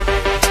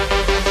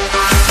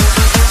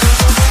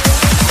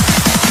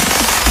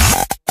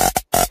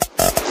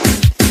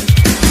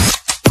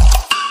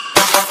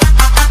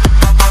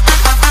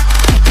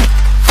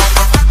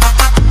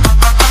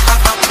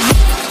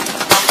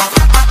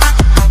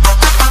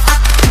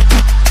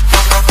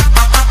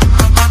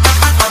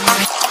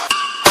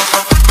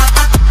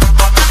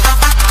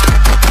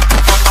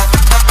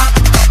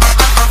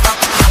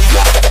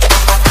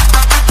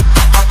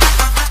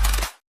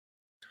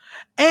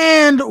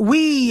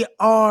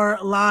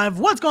are live.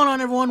 What's going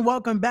on, everyone?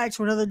 Welcome back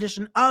to another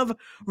edition of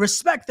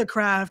Respect the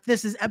Craft.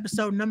 This is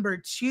episode number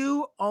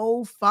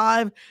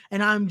 205,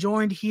 and I'm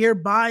joined here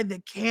by the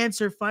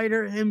cancer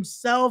fighter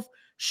himself,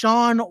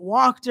 Sean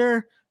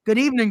Wachter. Good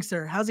evening,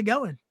 sir. How's it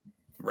going?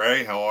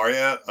 Ray, how are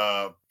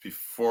you?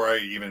 Before I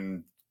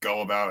even go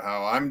about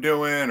how I'm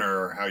doing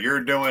or how you're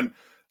doing,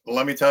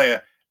 let me tell you,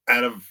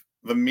 out of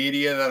the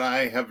media that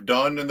I have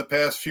done in the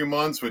past few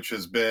months, which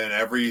has been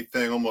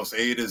everything almost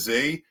A to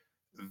Z,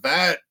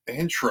 that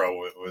intro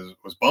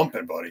was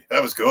bumping, buddy.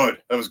 That was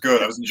good. That was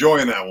good. I was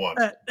enjoying that one.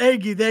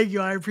 Thank you.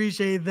 I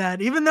appreciate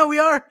that. Even though we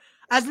are,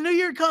 as the new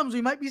year comes,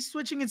 we might be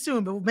switching it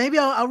soon, but maybe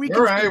I'll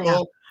reconsider. All right,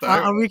 well,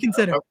 I'll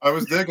reconsider. I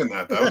was digging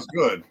that. That was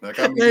good. That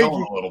got me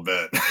going a little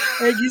bit.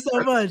 Thank you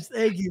so much.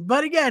 Thank you.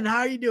 But again, how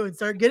are you doing,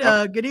 sir?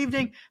 Good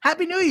evening.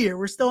 Happy New Year.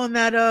 We're still in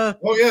that. Oh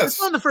yes. We're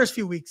still in the first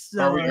few weeks.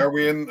 So, are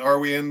we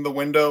in the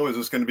window? Is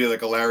this going to be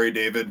like a Larry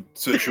David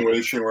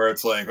situation where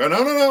it's like, oh,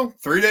 no,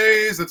 3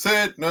 days, that's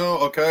it? No,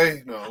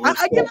 okay, no.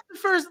 I give it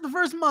the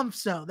first month.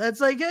 So that's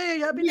like, hey,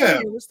 Happy New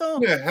Year. We're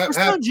still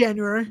in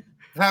January.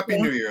 Happy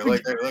New Year.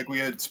 Like we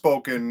had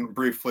spoken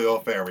briefly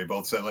off air. We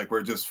both said like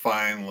we're just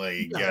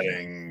finally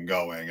getting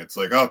going. It's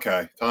like,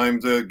 okay, time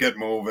to get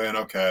moving.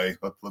 Okay,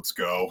 let's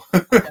go.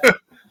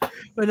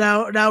 But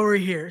now we're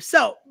here.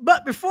 So,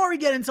 but before we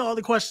get into all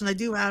the questions I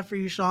do have for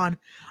you, Sean,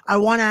 I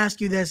want to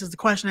ask you this. It's the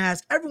question I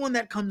ask everyone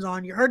that comes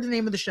on. You heard the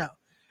name of the show.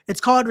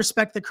 It's called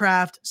Respect the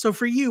Craft. So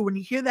for you, when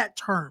you hear that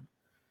term,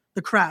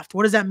 the craft,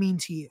 what does that mean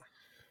to you?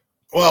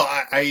 Well,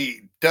 I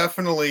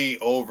definitely,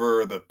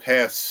 over the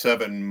past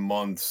 7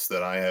 months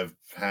that I have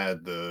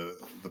had the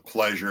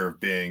pleasure of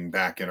being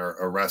back in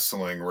a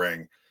wrestling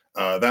ring,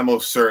 that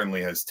most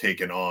certainly has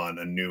taken on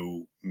a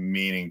new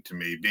meaning to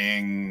me.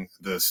 Being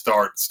the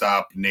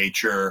start-stop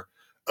nature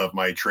of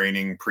my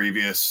training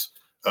previous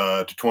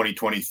to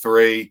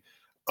 2023,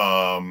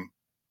 I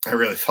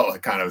really felt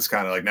like it was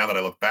kind of like, now that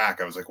I look back,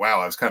 I was like,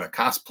 wow, I was kind of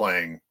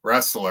cosplaying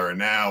wrestler, and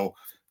now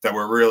that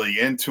we're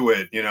really into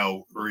it,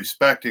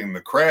 respecting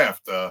the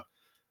craft,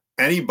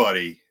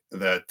 anybody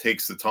that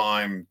takes the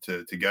time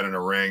to get in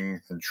a ring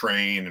and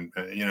train,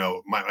 and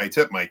I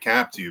tip my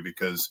cap to you,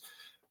 because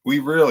we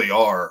really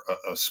are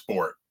a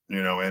sport,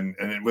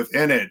 and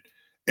within it,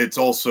 it's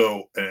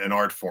also an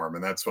art form.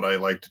 And that's what I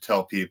like to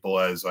tell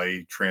people as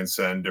I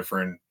transcend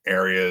different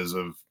areas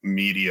of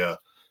media.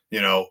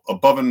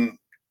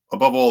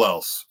 Above all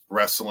else,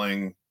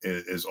 wrestling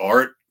is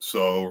art.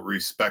 So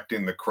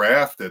respecting the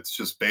craft, it's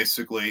just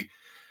basically,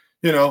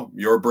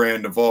 your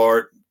brand of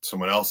art,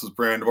 someone else's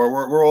brand of art.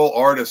 We're all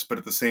artists, but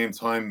at the same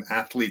time,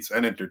 athletes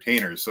and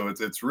entertainers. So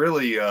it's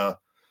really,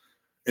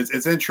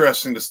 it's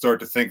interesting to start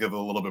to think of it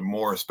a little bit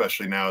more,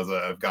 especially now as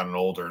I've gotten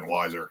older and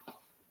wiser.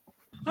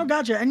 Oh,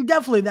 gotcha. And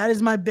definitely that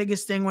is my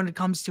biggest thing when it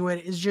comes to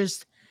it, is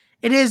just,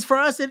 it is for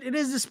us. It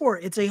is the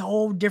sport. It's a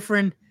whole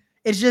different,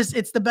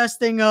 it's the best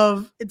thing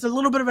of, it's a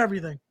little bit of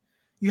everything.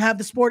 You have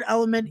the sport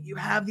element, you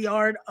have the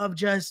art of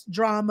just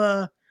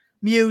drama,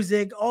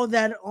 music, all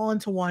that all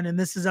into one. And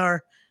it's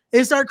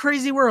our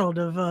crazy world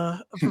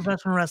of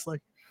professional wrestling,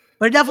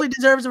 but it definitely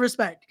deserves the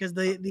respect, because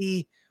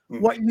the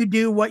what you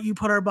do, what you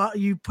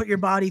put your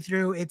body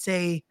through, it's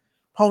a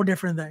whole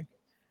different thing.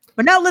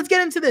 But now let's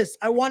get into this.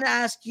 I want to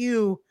ask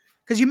you,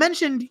 because you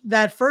mentioned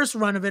that first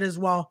run of it as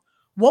well.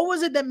 What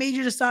was it that made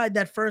you decide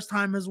that first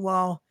time as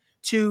well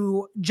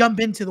to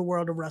jump into the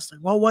world of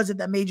wrestling? What was it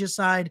that made you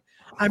decide,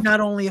 I'm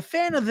not only a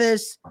fan of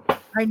this,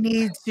 I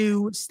need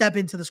to step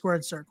into the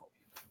squared circle?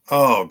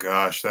 Oh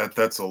gosh,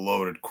 that's a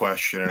loaded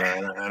question,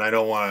 and I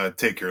don't want to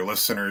take your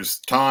listeners'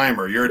 time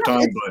or your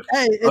time, but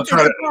I'll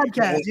try to.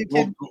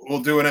 Podcast. We'll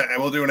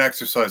do an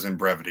exercise in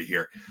brevity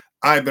here.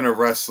 I've been a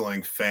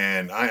wrestling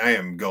fan. I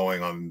am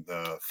going on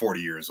 40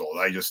 years old.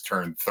 I just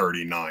turned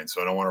 39,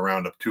 so I don't want to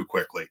round up too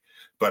quickly.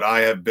 But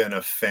I have been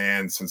a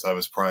fan since I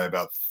was probably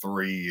about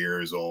 3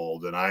 years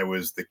old, and I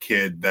was the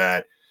kid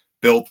that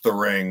built the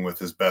ring with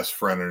his best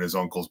friend in his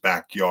uncle's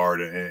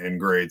backyard in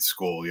grade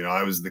school.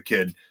 I was the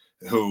kid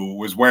who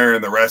was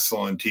wearing the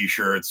wrestling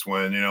t-shirts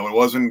when, it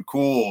wasn't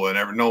cool,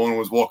 and no one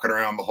was walking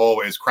around the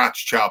hallways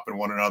crotch chopping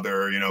one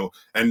another,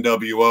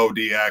 NWO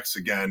DX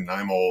again.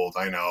 I'm old,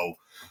 I know.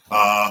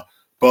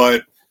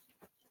 But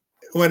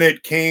when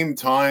it came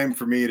time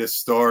for me to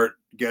start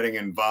getting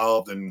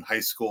involved in high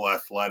school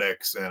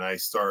athletics, and I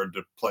started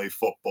to play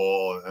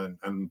football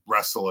and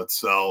wrestle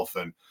itself,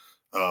 and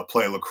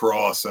play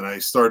lacrosse, and I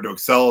started to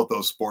excel at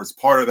those sports,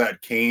 part of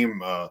that came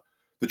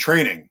the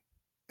training.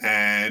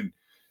 And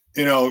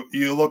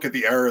you look at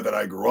the era that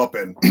I grew up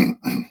in,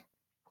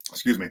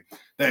 excuse me,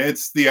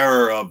 it's the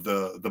era of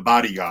the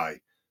body guy.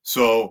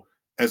 So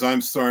as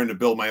I'm starting to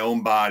build my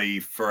own body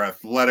for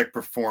athletic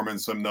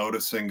performance, I'm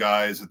noticing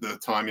guys at the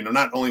time,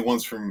 not only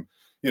ones from,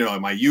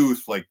 my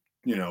youth, like,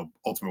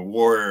 Ultimate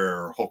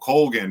Warrior or Hulk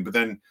Hogan, but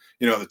then,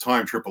 at the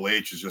time Triple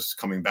H is just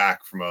coming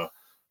back from a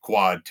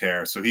quad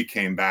tear. So he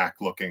came back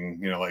looking,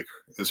 like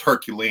as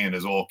Herculean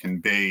as all can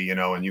be,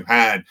 and you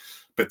had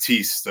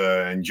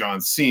Batista and John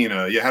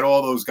Cena. You had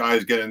all those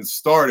guys getting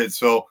started.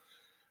 So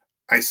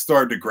I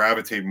started to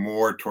gravitate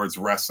more towards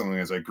wrestling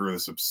as I grew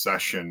this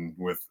obsession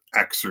with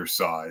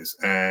exercise.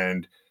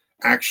 And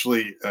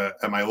actually,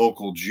 at my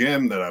local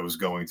gym that I was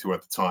going to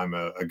at the time,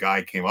 a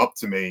guy came up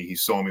to me. He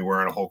saw me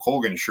wearing a Hulk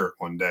Hogan shirt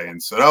one day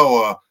and said,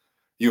 "Oh,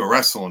 you a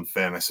wrestling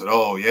fan?" I said,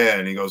 "Oh, yeah."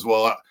 And he goes,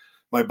 "Well,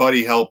 my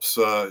buddy helps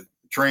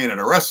train at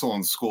a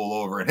wrestling school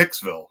over in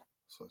Hicksville."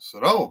 So I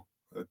said, "Oh,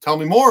 tell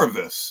me more of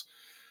this."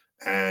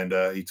 And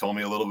he told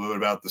me a little bit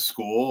about the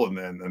school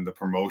and the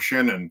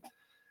promotion. And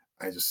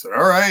I just said,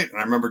 "All right." And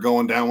I remember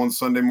going down one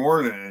Sunday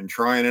morning and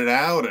trying it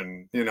out.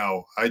 And,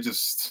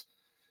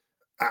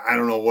 I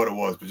don't know what it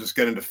was, but just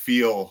getting to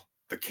feel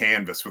the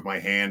canvas with my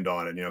hand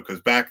on it,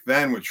 because back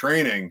then with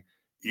training,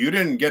 you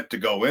didn't get to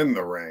go in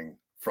the ring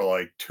for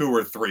like 2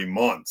 or 3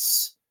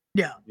 months.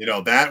 Yeah.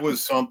 That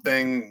was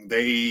something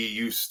they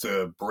used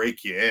to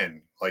break you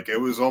in. Like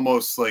it was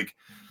almost like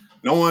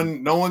no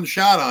one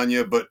shot on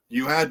you, but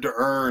you had to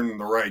earn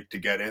the right to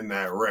get in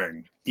that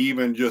ring,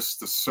 even just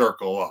to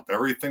circle up.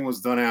 Everything was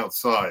done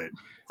outside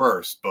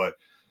first. But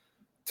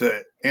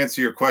to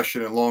answer your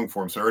question in long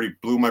form, so I already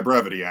blew my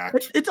brevity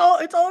act. It's all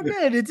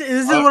good.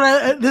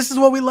 This is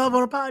what we love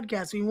on a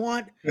podcast. We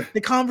want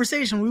the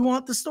conversation. We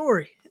want the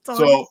story. It's all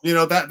So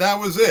that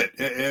was it.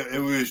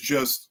 It was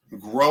just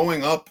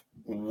growing up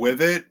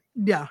with it.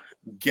 Yeah.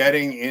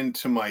 Getting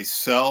into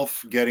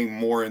myself, getting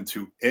more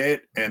into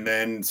it, and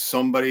then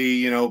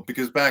somebody,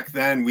 because back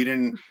then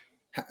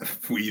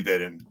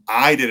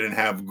I didn't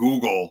have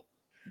Google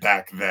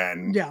back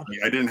then. Yeah.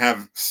 I didn't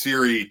have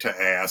Siri to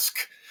ask.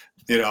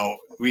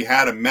 We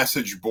had a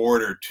message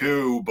board or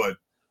two, but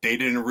they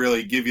didn't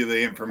really give you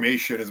the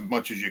information as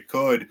much as you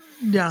could.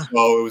 Yeah.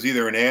 So it was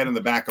either an ad in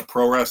the back of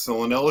Pro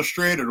Wrestling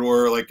Illustrated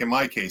or, like in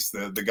my case,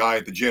 the guy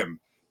at the gym.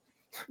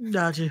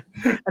 Gotcha.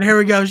 And here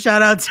we go.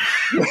 Shout out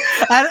to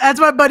that's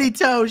my buddy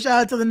Toe.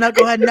 Shout out to the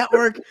Knucklehead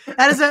Network.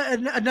 That is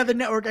another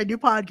network I do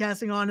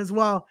podcasting on as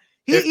well.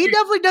 He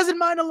definitely doesn't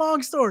mind a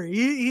long story.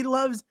 He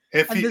loves.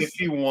 If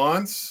he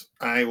wants,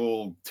 I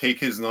will take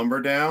his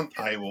number down.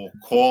 I will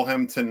call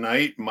him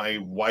tonight. My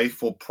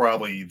wife will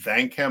probably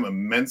thank him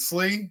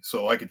immensely,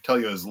 so I could tell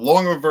you as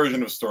long a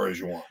version of story as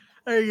you want.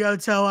 There you go,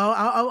 Toe.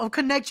 I'll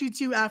connect you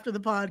two after the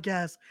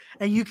podcast,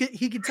 and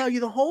he can tell you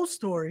the whole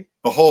story.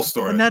 The whole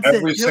story, and that's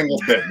every single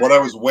bit. What I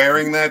was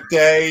wearing that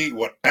day,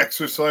 what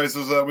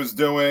exercises I was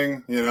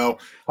doing.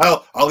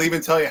 I'll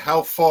even tell you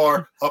how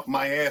far up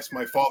my ass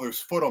my father's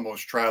foot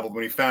almost traveled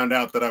when he found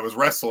out that I was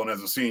wrestling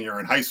as a senior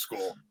in high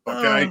school.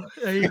 Okay,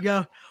 there you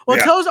go. Well,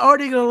 yeah. Toe's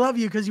already gonna love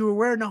you because you were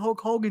wearing a Hulk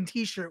Hogan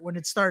T-shirt when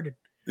it started.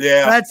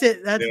 Yeah, that's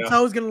it.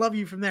 Toe's gonna love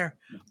you from there.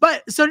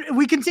 But so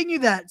we continue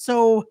that.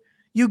 So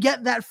you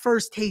get that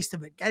first taste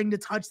of it, getting to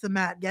touch the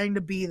mat, getting to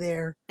be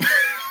there.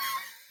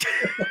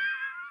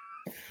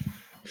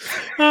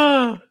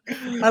 Oh,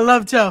 I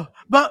love Toe.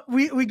 But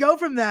we go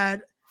from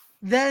that.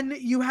 Then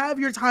you have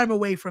your time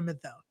away from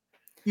it, though.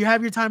 You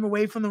have your time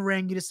away from the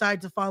ring. You decide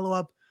to follow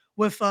up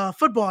with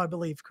football, I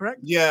believe,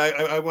 correct? Yeah,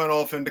 I went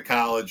off into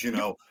college, and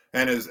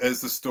as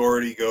the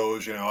story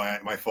goes,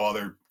 my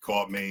father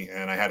caught me,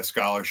 and I had a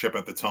scholarship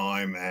at the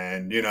time.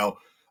 And,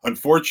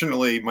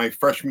 unfortunately, my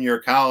freshman year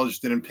of college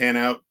didn't pan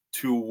out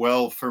too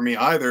well for me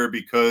either,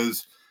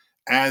 because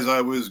as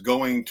I was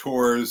going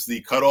towards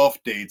the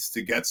cutoff dates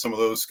to get some of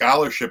those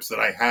scholarships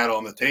that I had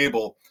on the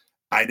table,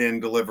 I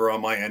didn't deliver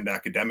on my end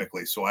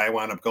academically. So I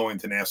wound up going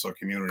to Nassau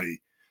Community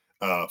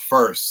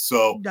first.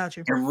 So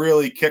gotcha. I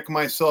really kicked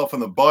myself in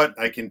the butt.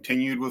 I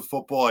continued with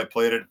football. I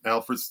played at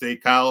Alfred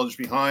State College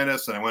behind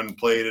us, and I went and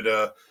played at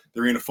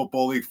the Arena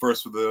Football League,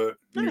 first with the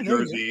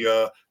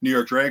New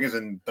York Dragons,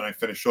 and then I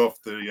finished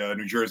off the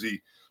New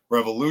Jersey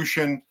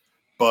Revolution.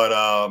 But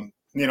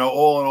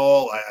all in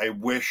all, I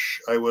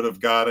wish I would have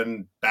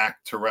gotten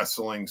back to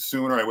wrestling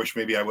sooner. I wish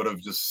maybe I would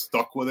have just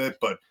stuck with it,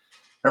 but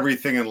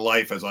everything in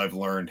life, as I've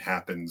learned,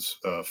 happens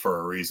for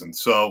a reason.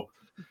 So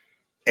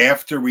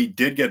after we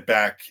did get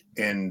back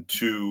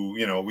into,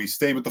 we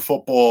stayed with the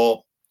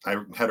football. I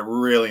had a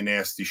really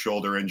nasty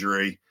shoulder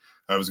injury.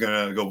 I was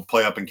going to go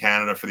play up in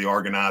Canada for the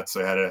Argonauts.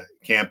 I had a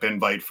camp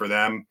invite for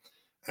them.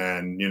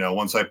 And,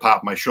 once I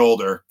popped my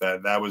shoulder,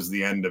 that was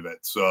the end of it.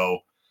 So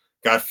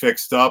got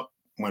fixed up.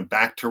 Went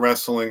back to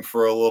wrestling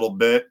for a little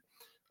bit.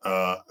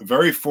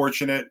 Very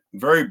fortunate,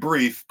 very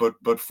brief,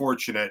 but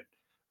fortunate.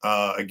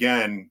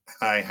 Again,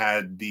 I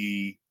had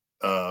the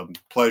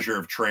pleasure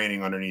of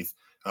training underneath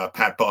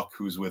Pat Buck,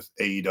 who's with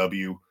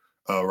AEW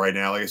right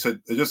now. Like I said,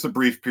 just a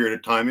brief period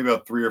of time, maybe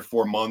about 3 or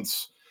 4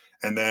 months.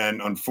 And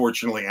then,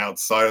 unfortunately,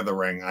 outside of the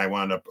ring, I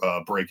wound up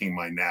breaking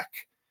my neck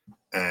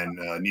and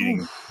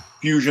needing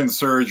fusion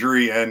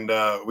surgery. And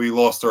we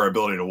lost our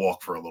ability to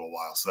walk for a little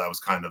while. So that was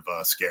kind of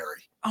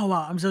scary. Oh,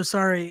 wow. I'm so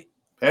sorry.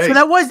 Hey. So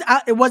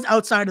it was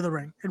outside of the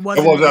ring. It was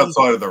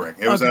outside of the ring.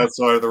 It was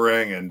outside of the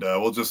ring, and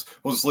we'll just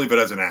leave it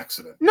as an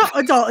accident. No,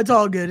 it's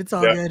all good. It's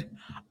all good.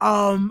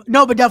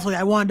 No, but definitely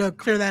I wanted to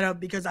clear that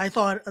up because I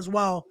thought as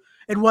well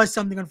it was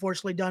something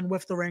unfortunately done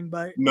with the ring,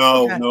 but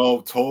No, okay,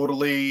 no,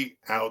 totally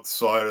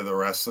outside of the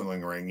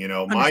wrestling ring. My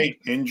understood.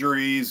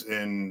 injuries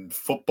in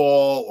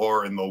football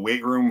or in the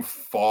weight room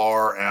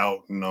far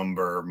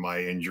outnumber my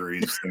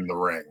injuries in the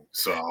ring.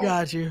 So,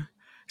 Got you.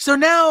 So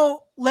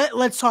now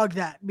let's talk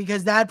that,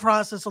 because that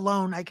process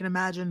alone, I can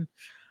imagine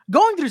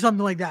going through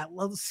something like that,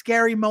 a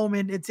scary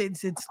moment.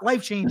 It's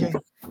life changing.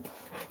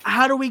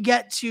 How do we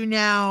get to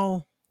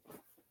now?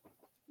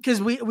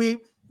 Because we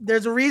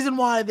there's a reason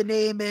why the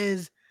name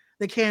is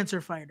the Cancer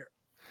Fighter.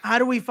 How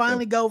do we yeah.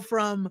 finally go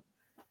from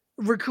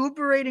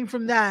recuperating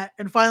from that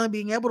and finally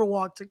being able to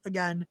walk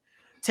again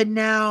to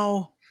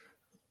now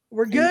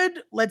we're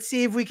good? Let's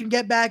see if we can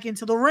get back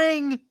into the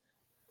ring.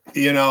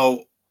 You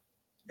know,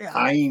 Yeah,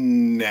 I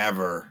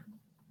never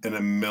in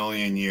a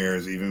million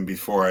years, even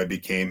before I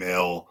became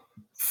ill,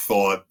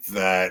 thought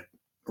that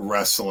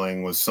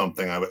wrestling was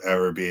something I would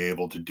ever be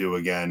able to do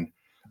again.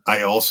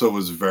 I also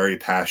was very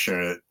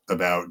passionate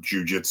about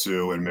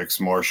jujitsu and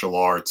mixed martial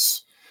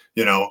arts,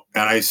 and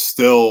I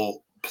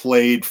still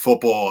played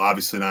football,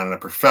 obviously not on a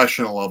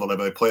professional level, but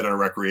I played on a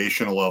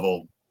recreational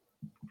level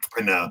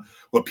in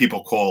what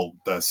people call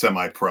the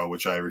semi-pro,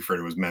 which I refer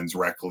to as men's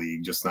rec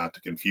league, just not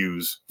to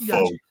confuse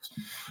gotcha.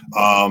 folks.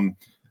 Um,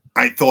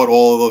 I thought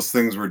all of those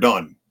things were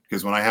done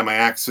because when I had my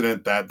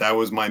accident, that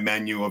was my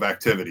menu of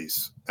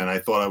activities, and I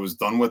thought I was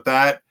done with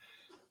that.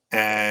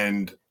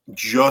 And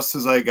just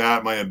as I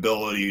got my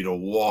ability to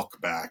walk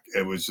back,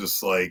 it was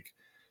just like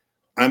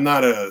I'm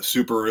not a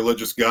super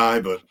religious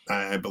guy, but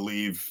I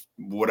believe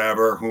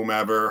whatever,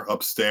 whomever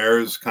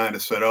upstairs kind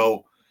of said,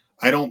 "Oh,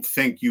 I don't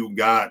think you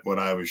got what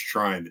I was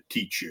trying to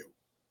teach you."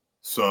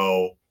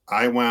 So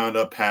I wound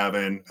up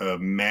having a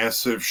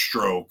massive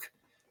stroke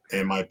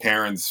in my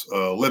parents'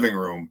 living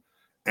room.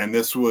 And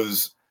this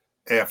was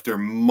after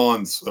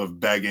months of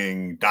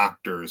begging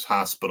doctors,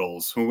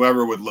 hospitals,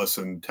 whoever would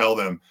listen, tell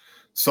them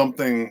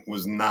something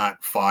was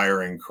not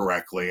firing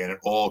correctly. And it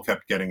all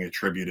kept getting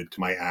attributed to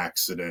my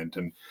accident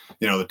and,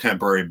 the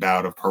temporary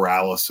bout of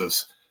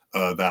paralysis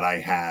that I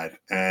had.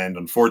 And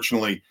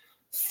unfortunately,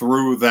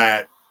 through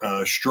that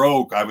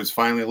stroke, I was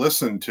finally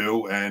listened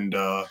to. And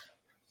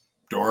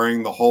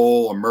during the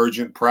whole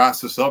emergent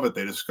process of it,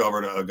 they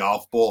discovered a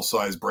golf ball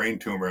sized brain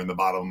tumor in the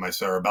bottom of my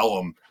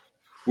cerebellum,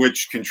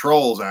 which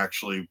controls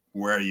actually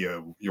where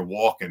you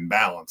walk and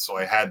balance. So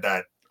I had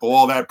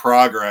all that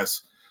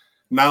progress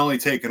not only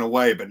taken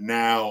away, but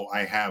now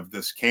I have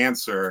this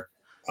cancer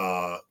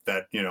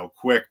that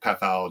quick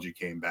pathology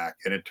came back,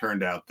 and it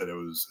turned out that it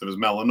was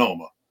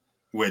melanoma,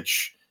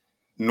 which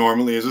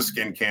normally is a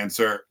skin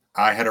cancer.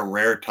 I had a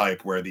rare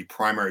type where the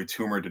primary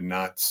tumor did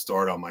not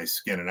start on my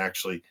skin and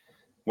actually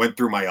went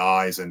through my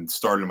eyes and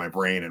started in my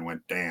brain and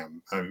went,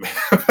 damn.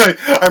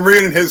 I'm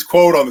reading his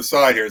quote on the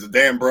side here. It's a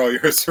damn bro,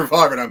 you're a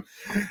survivor. And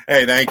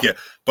hey, thank you.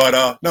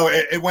 But no,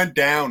 it went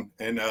down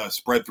and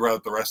spread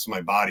throughout the rest of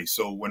my body.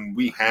 So when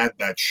we had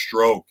that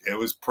stroke, it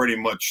was pretty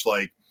much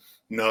like,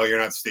 no, you're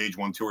not stage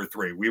 1, 2, or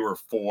 3. We were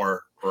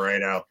 4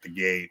 right out the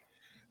gate.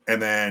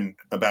 And then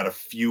about a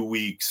few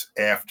weeks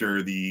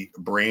after the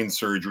brain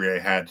surgery, I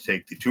had to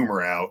take the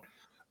tumor out.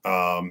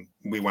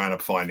 We wound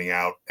up finding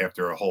out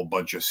after a whole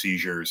bunch of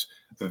seizures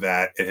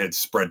that it had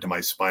spread to my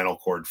spinal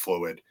cord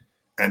fluid,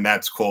 and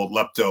that's called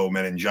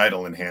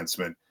leptomeningeal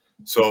enhancement.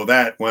 So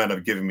that wound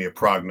up giving me a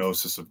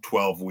prognosis of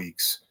 12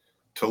 weeks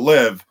to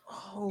live.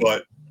 Oh,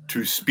 But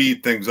to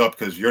speed things up,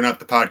 because you're not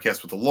the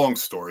podcast with the long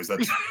stories,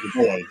 that's the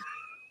boy.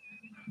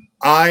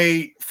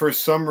 For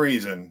some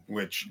reason,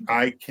 which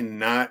I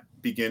cannot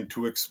begin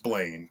to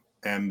explain,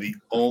 am the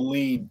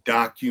only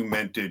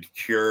documented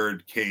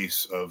cured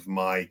case of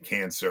my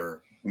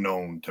cancer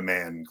known to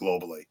man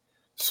globally.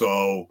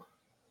 So,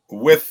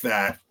 with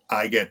that,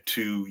 I get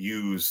to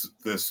use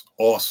this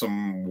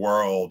awesome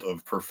world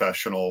of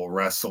professional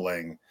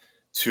wrestling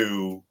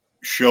to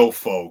show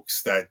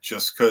folks that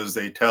just because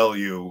they tell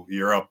you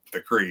you're up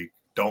the creek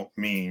don't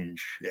mean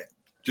shit.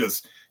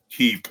 Just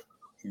keep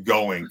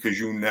going because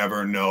you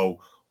never know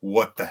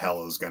what the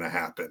hell is going to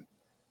happen.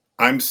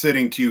 I'm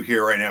sitting to you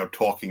here right now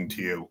talking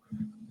to you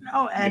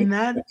no, and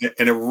that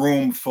in a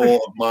room full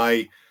of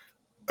my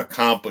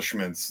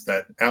accomplishments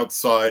that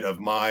outside of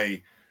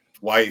my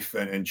wife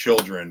and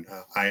children,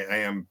 I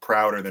am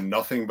prouder than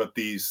nothing but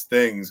these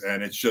things.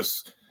 And it's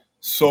just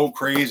so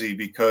crazy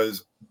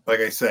because,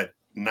 like I said,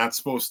 not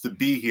supposed to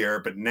be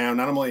here, but now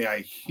not only I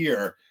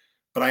here,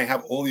 but I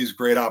have all these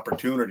great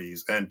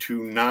opportunities, and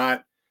to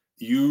not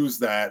use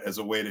that as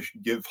a way to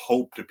give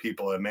hope to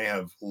people that may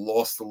have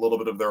lost a little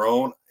bit of their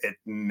own, it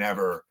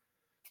never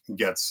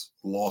gets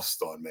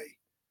lost on me.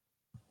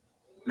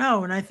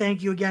 no, and I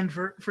thank you again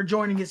for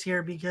joining us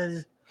here,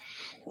 because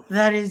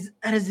that is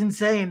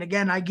insane.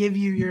 Again, I give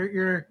you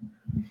your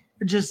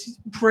just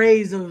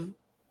praise of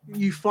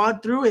you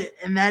fought through it,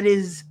 and that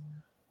is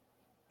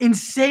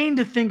insane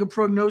to think of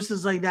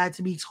prognosis like that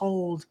to be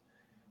told.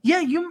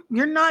 Yeah,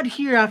 you're not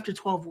here after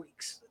 12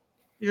 weeks.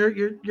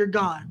 You're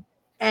gone.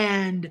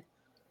 And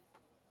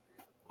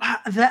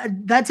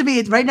that to me,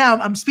 it's right now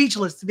I'm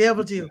speechless to be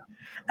able to.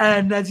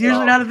 And that's usually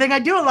Well, not a thing I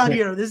do a lot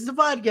here. This is a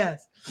podcast.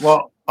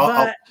 well, I'll, But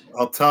I'll,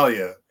 I'll tell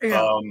you. you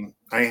know,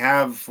 I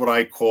have what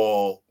I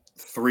call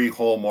three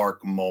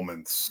hallmark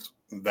moments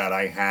that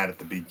I had at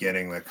the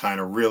beginning that kind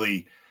of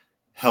really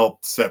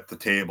helped set the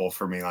table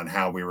for me on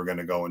how we were going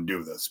to go and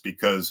do this,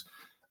 because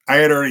I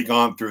had already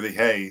gone through the,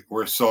 hey,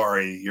 we're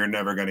sorry, you're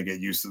never going to get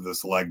used to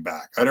this leg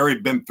back. I'd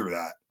already been through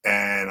that.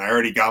 And I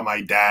already got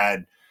my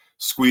dad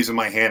squeezing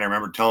my hand. I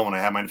remember telling him when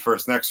I had my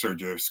first neck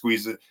surgery,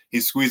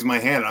 he's squeezing my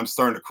hand and I'm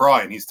starting to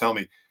cry. And he's telling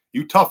me,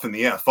 you toughen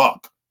the F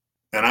up.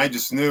 And I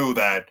just knew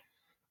that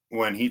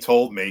when he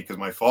told me, because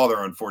my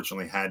father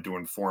unfortunately had to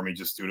inform me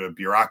just due to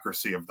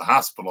bureaucracy of the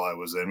hospital I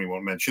was in. We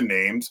won't mention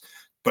names,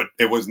 but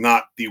it was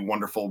not the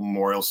wonderful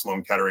Memorial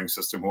Sloan Kettering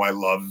system, who I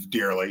love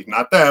dearly.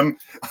 Not them.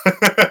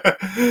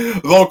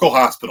 Local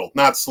hospital,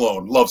 not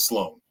Sloan. Love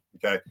Sloan.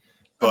 Okay.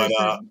 But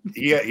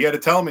understood. he had to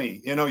tell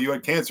me, you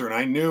had cancer. And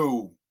I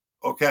knew,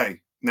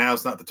 okay,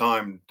 now's not the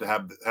time to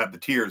have the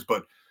tears.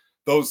 But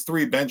those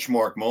three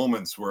benchmark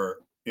moments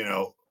were,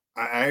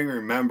 I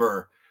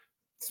remember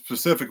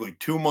specifically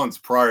 2 months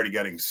prior to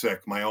getting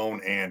sick, my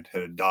own aunt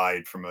had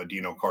died from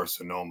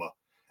adenocarcinoma.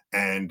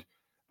 And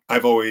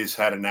I've always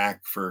had a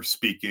knack for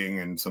speaking,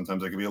 and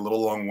sometimes I can be a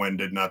little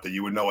long-winded. Not that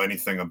you would know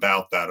anything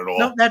about that at No,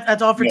 all.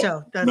 that's all for No,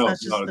 Joe. no,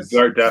 That's just no, that's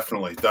very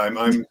definitely. I'm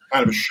kind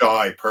of a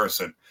shy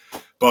person,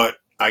 but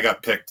I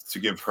got picked to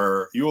give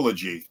her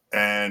eulogy,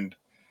 and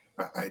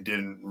I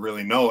didn't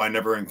really know. I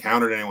never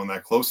encountered anyone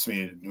that close to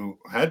me who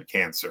had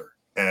cancer.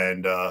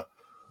 And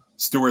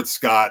Stuart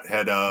Scott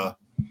had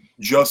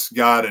just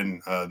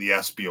gotten the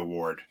ESPY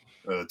award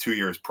 2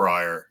 years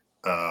prior.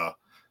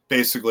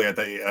 Basically, at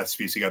the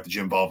ESPYs, he got the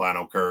Jim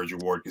Valvano Courage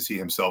Award because he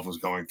himself was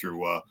going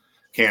through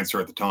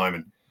cancer at the time.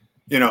 And,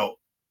 you know,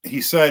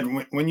 he said,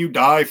 when you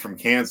die from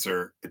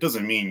cancer, it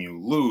doesn't mean you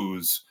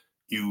lose.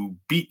 You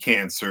beat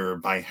cancer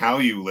by how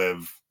you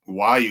live,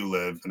 why you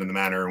live, and in the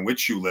manner in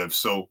which you live.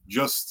 So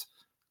just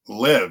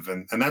live.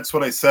 And that's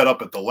what I set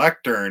up at the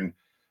lectern.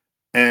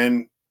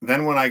 And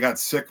then when I got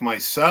sick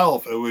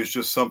myself, it was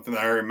just something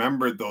that I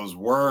remembered those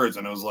words.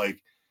 And it was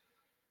like,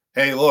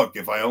 hey, look,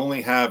 if I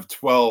only have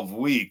 12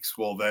 weeks,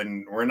 well,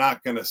 then we're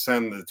not going to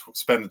spend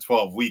the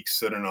 12 weeks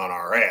sitting on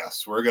our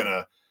ass. We're going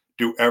to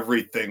do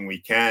everything we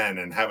can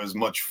and have as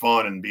much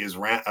fun and be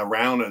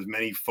around as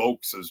many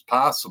folks as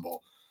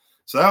possible.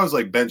 So that was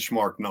like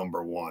benchmark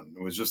number one.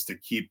 It was just to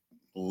keep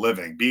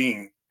living,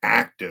 being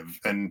active.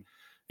 And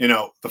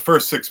the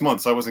first 6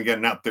 months, I wasn't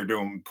getting out there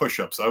doing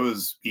push-ups. I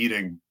was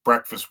eating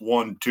breakfast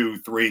 1, 2,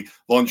 3,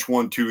 lunch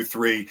 1, 2,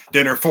 3,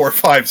 dinner 4,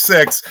 5,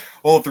 6,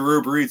 all through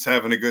Uber Eats,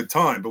 having a good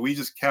time. But we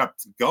just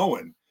kept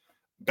going.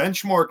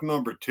 Benchmark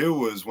number two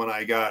was when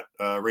I got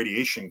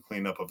radiation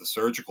cleanup of the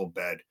surgical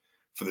bed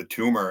for the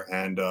tumor.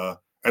 And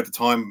at the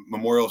time,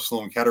 Memorial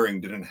Sloan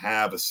Kettering didn't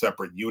have a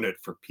separate unit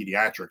for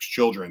pediatrics,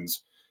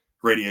 children's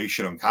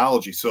radiation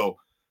oncology. So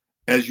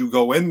as you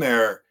go in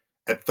there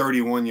at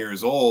 31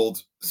 years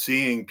old,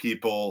 seeing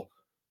people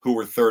who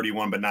were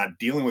 31 but not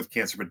dealing with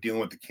cancer, but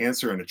dealing with the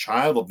cancer in a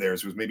child of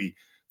theirs who was maybe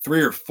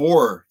 3 or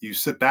 4, you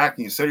sit back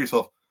and you say to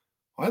yourself,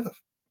 why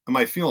am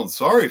I feeling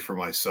sorry for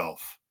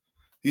myself?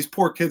 These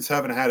poor kids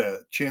haven't had a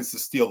chance to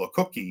steal a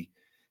cookie.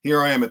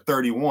 Here I am at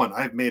 31.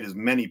 I've made as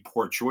many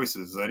poor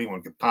choices as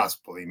anyone could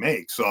possibly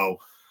make. So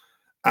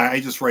I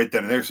just right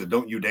then and there said,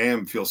 don't you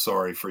damn feel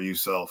sorry for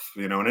yourself.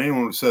 And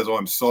anyone who says, oh,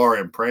 I'm sorry,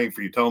 I'm praying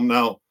for you, tell them,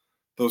 no,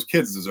 those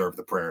kids deserve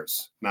the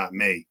prayers, not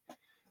me.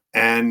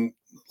 And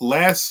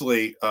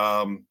lastly,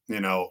 one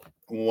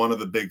of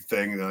the big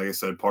things, like I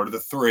said, part of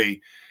the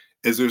three,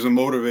 is there's a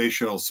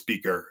motivational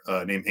speaker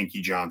named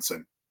Inky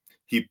Johnson.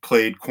 He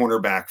played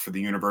cornerback for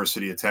the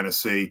University of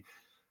Tennessee,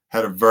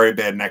 had a very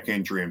bad neck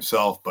injury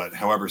himself, but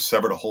however,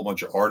 severed a whole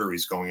bunch of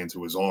arteries going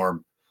into his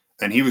arm.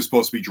 And he was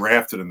supposed to be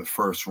drafted in the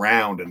first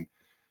round. And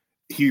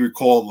he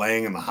recalled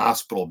laying in the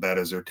hospital bed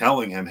as they're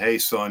telling him, hey,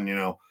 son,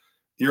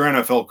 your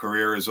NFL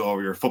career is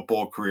over, your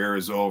football career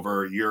is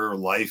over, your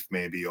life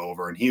may be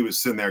over. And he was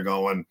sitting there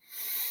going,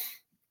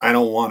 I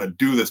don't want to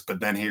do this. But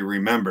then he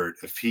remembered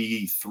if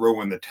he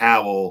threw in the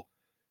towel,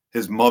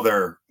 his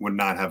mother would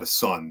not have a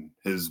son.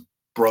 His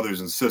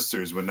brothers and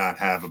sisters would not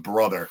have a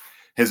brother.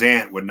 His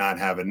aunt would not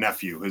have a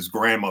nephew. His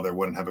grandmother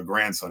wouldn't have a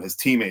grandson. His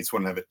teammates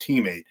wouldn't have a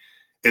teammate.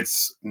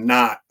 It's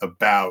not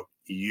about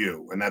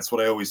you. And that's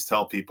what I always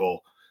tell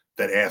people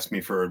that ask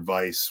me for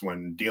advice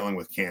when dealing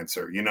with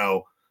cancer.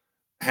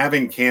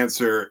 Having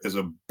cancer is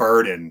a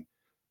burden,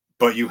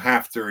 but you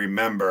have to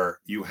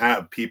remember you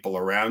have people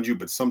around you,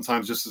 but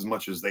sometimes just as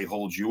much as they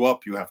hold you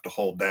up, you have to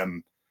hold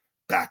them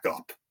back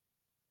up.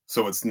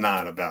 So it's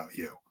not about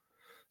you.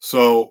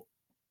 So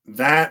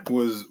that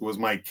was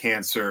my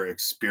cancer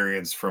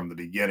experience from the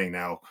beginning.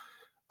 Now,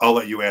 I'll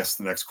let you ask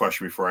the next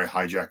question before I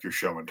hijack your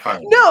show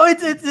entirely. No,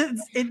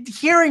 it's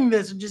hearing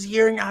this and just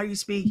hearing how you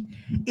speak.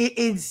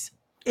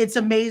 It's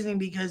amazing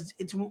because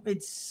it's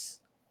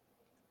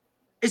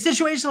a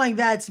situation like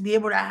that to be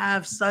able to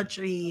have such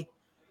a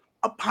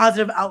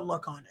positive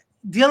outlook on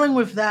it. Dealing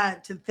with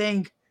that to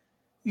think,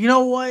 you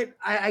know what,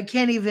 I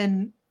can't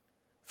even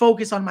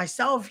focus on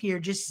myself here,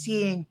 just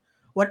seeing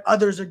what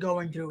others are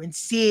going through and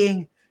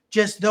seeing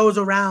just those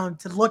around,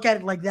 to look at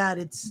it like that,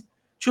 it's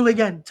truly,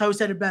 again, Toe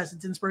said it best.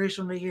 It's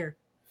inspirational to hear.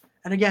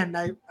 And again,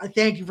 I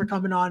thank you for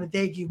coming on and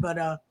thank you.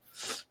 But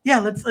yeah,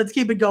 let's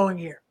keep it going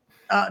here.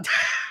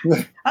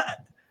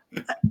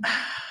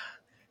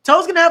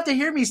 Toe's gonna have to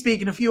hear me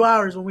speak in a few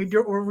hours when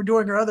we're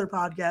doing our other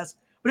podcast,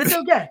 but it's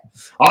okay.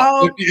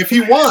 If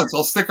he wants,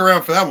 I'll stick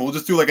around for that one. We'll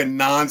just do like a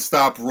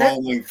nonstop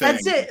rolling thing.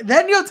 That's it.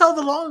 Then you'll tell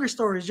the longer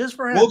stories just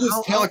for him. We'll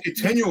just tell it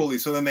continually,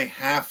 so then they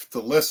have to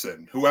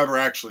listen. Whoever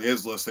actually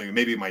is listening,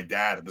 maybe my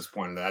dad at this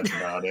point. That's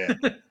about it.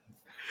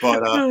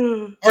 But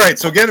all right,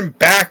 so getting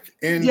back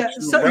into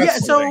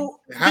wrestling,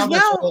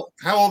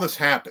 how all this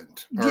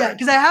happened.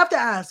 Because I have to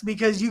ask,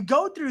 because you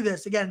go through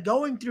this again,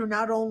 going through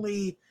not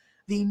only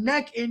the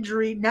neck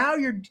injury, now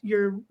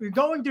you're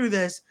going through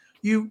this.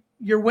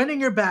 You're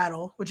winning your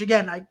battle, which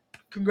again, I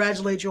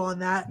congratulate you on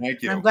that.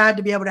 Thank you. I'm glad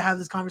to be able to have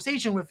this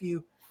conversation with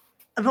you.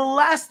 The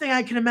last thing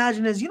I can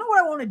imagine is, you know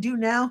what I want to do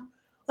now?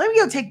 Let me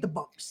go take the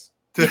bumps.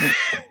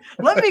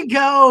 Let me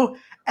go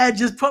and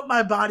just put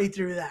my body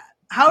through that.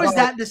 How is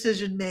that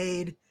decision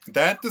made?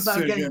 That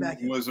decision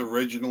was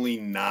originally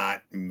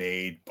not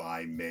made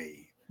by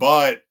me,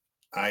 but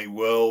I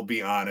will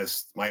be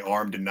honest, my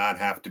arm did not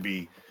have to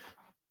be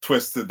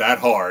twisted that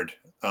hard.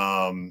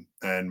 And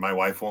my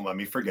wife won't let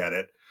me forget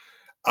it.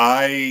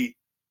 Like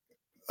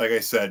I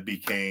said,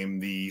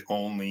 became the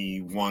only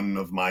one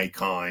of my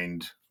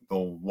kind, the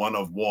one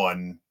of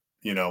one,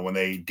 when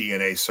they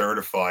DNA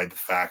certified the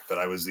fact that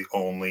I was the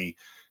only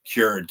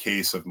cured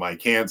case of my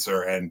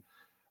cancer. And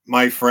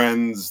my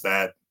friends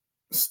that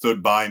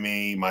stood by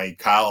me, my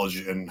college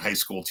and high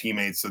school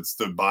teammates that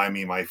stood by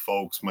me, my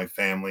folks, my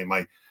family,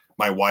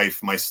 my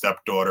wife, my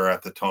stepdaughter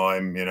at the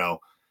time,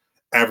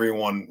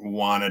 everyone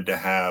wanted to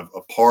have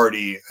a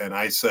party. And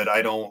I said,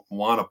 I don't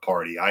want a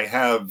party. I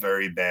have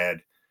very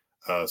bad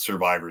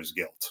survivor's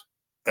guilt.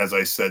 As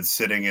I said,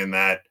 sitting in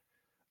that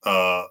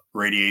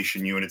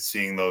radiation unit,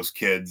 seeing those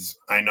kids,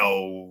 I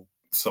know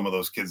some of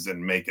those kids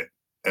didn't make it,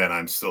 and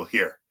I'm still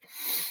here.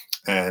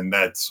 And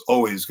that's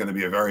always going to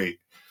be a very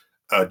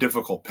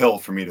difficult pill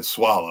for me to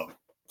swallow.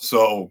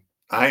 So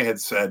I had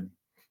said,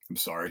 I'm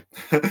sorry.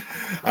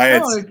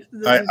 I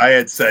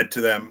had said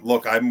to them,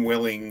 look, I'm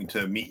willing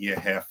to meet you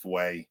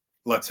halfway.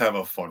 Let's have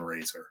a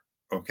fundraiser.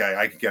 Okay.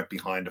 I could get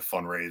behind a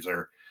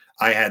fundraiser.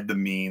 I had the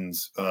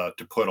means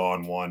to put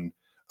on one.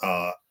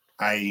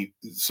 I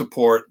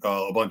support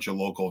a bunch of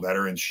local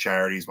veterans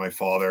charities. My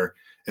father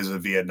is a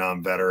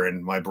Vietnam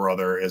veteran. My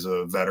brother is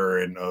a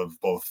veteran of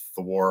both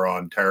the war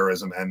on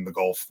terrorism and the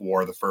Gulf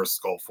War, the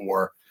first Gulf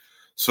War.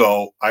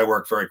 So I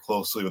work very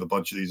closely with a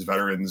bunch of these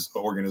veterans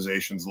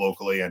organizations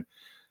locally. And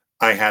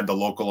I had the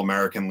local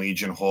American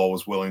Legion Hall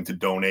was willing to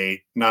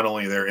donate not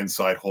only their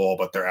inside hall,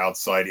 but their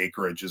outside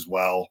acreage as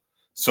well.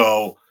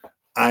 So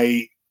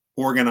I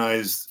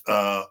organized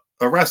a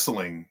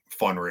wrestling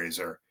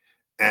fundraiser.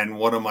 And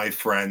one of my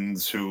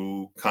friends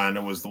who kind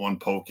of was the one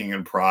poking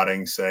and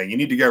prodding, saying, you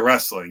need to get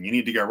wrestling. You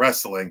need to get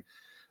wrestling.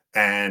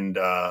 And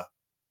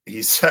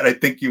he said, I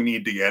think you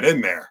need to get in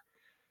there.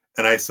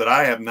 And I said,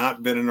 I have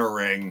not been in a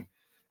ring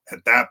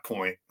at that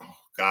point. Oh,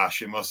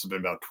 gosh, it must have been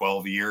about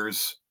 12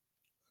 years.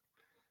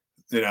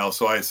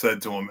 So I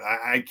said to him,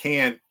 I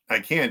can't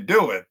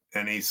do it.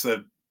 And he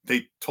said,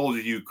 they told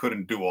you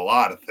couldn't do a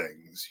lot of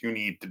things. You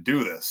need to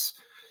do this.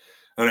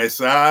 And I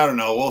said, I don't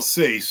know. We'll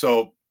see.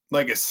 So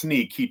like a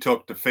sneak, he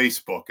took to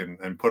Facebook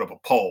and put up a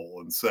poll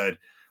and said,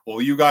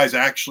 will you guys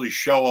actually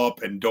show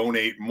up and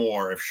donate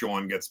more if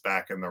Sean gets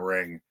back in the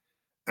ring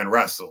and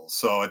wrestles?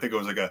 So I think it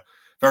was like a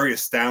very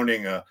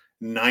astounding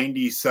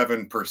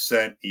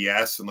 97%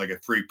 yes and like a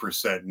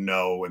 3%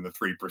 no. And the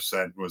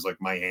 3% was like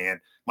my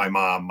aunt, my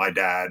mom, my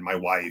dad, my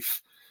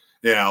wife,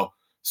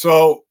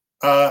 So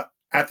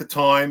at the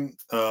time,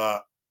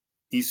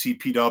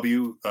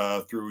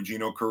 ECPW through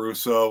Gino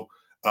Caruso,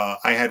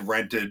 I had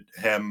rented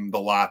him the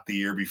lot the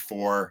year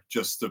before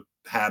just to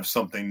have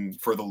something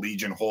for the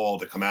Legion Hall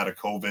to come out of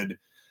COVID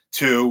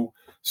too.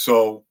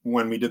 So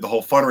when we did the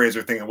whole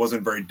fundraiser thing, it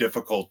wasn't very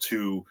difficult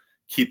to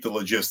keep the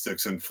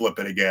logistics and flip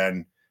it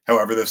again.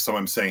 However, this time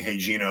I'm saying, hey,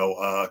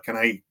 Gino, can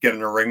I get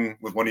in a ring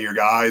with one of your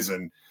guys?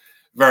 And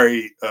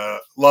very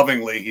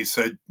lovingly, he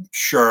said,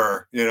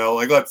 sure. We'll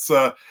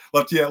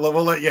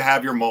let you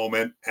have your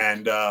moment.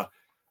 And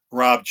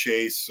Rob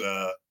Chase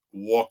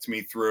walked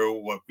me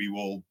through what we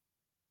will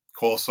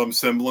call some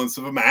semblance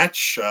of a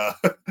match.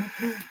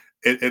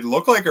 It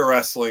looked like a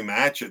wrestling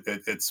match.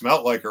 It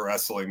smelled like a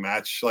wrestling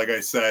match. Like I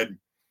said,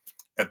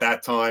 at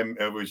that time,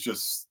 it was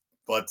just,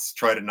 let's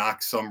try to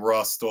knock some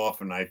rust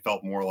off. And I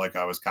felt more like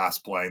I was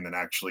cosplaying than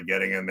actually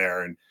getting in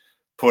there and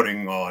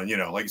putting on,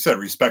 like you said,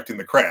 respecting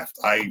the craft.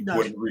 I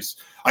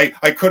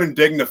couldn't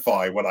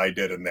dignify what I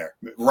did in there.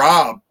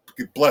 Rob,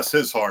 bless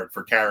his heart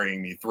for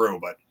carrying me through.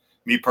 But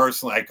me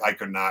personally, I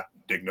could not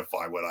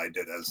dignify what I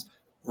did as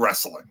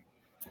wrestling.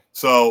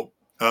 So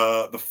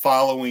the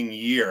following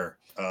year,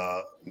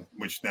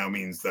 which now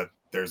means that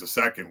there's a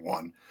second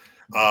one,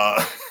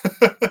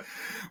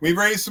 we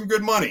raised some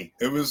good money.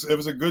 It was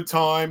a good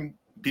time.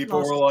 People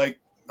were like,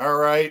 all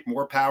right,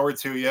 more power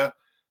to you.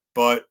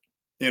 But,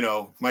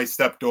 my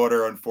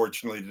stepdaughter,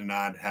 unfortunately, did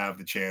not have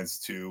the chance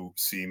to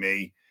see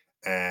me.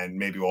 and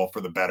maybe all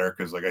for the better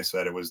because, like I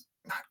said, it was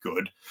not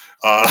good.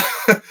 Uh,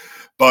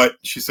 but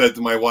she said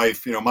to my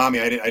wife, Mommy,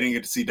 I didn't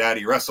get to see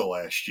Daddy wrestle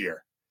last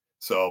year.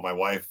 So my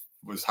wife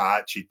was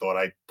hot. She thought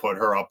I put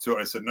her up to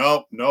it. I said,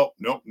 nope, nope,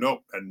 nope,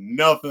 nope, had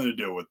nothing to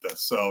do with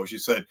this. So she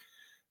said,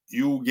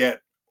 you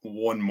get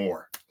one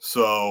more.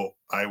 So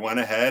I went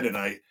ahead and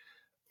I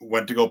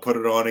went to go put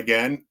it on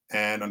again.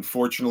 And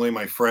unfortunately,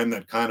 my friend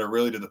that kind of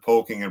really did the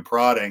poking and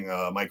prodding,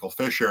 Michael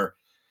Fisher,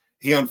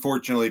 he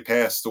unfortunately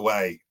passed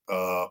away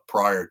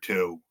prior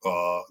to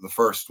the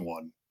first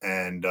one.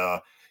 And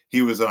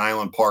he was an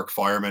Island Park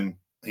fireman.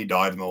 He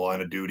died in the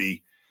line of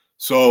duty.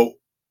 So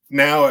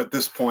now at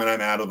this point,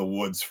 I'm out of the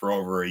woods for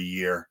over a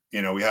year.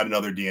 We had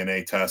another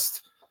DNA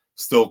test,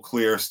 still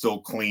clear, still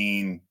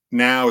clean.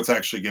 Now it's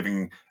actually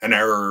giving an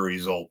error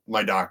result.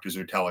 My doctors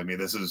are telling me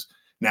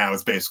now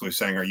it's basically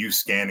saying, are you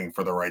scanning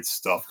for the right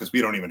stuff? Because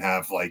we don't even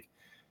have like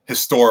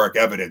historic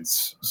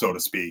evidence, so to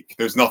speak.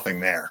 There's nothing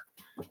there.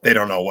 They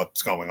don't know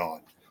what's going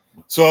on.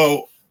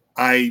 So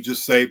I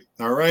just say,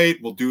 all right,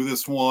 we'll do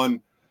this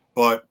one,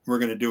 but we're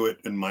going to do it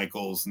in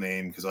Michael's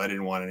name because I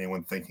didn't want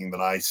anyone thinking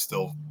that I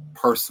still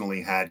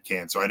personally had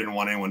cancer. I didn't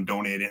want anyone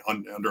donating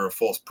under a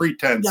false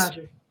pretense,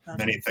 Gotcha.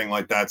 anything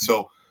like that.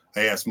 So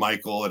I asked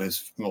Michael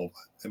and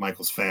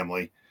Michael's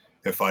family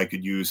if I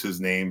could use his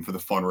name for the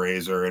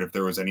fundraiser and if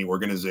there was any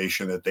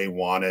organization that they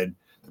wanted.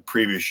 The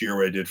previous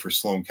year I did for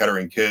Sloan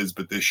Kettering Kids,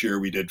 but this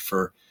year we did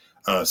for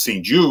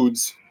St.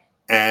 Jude's.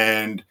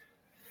 And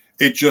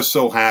it just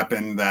so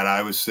happened that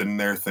I was sitting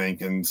there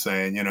thinking,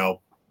 saying,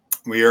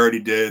 we already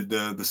did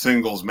the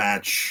singles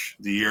match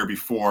the year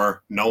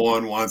before. No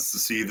one wants to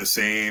see the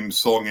same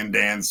song and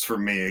dance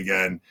from me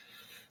again.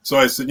 So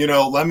I said,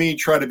 let me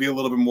try to be a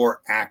little bit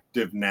more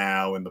active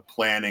now in the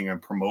planning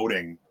and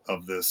promoting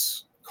of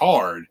this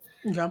card.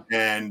 Okay.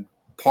 And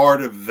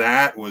part of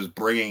that was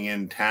bringing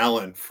in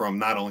talent from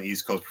not only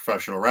East Coast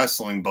Professional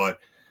Wrestling, but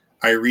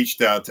I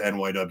reached out to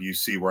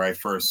NYWC where I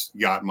first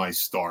got my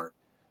start.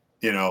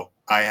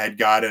 I had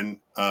gotten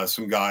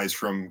some guys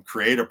from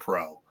Creative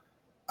Pro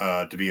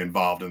to be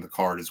involved in the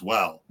card as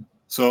well.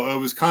 So it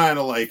was kind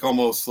of like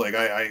almost like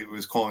I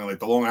was calling it like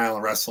the Long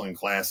Island Wrestling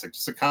Classic,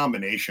 just a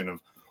combination of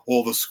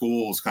all the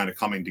schools kind of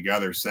coming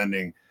together,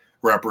 sending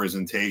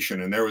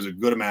representation. And there was a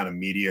good amount of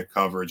media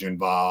coverage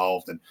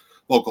involved and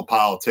local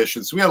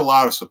politicians. So we had a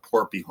lot of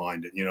support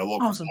behind it.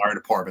 Local Awesome. fire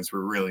departments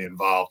were really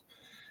involved.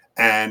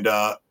 And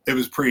it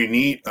was pretty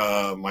neat.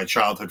 My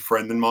childhood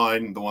friend of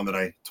mine, the one that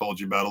I told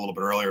you about a little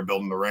bit earlier,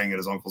 building the ring in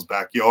his uncle's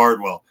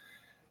backyard. Well,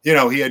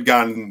 he had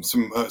gotten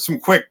some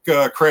quick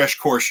crash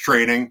course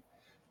training,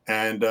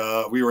 and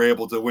we were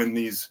able to win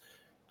these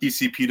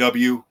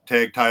ECPW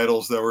tag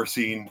titles that were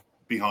seen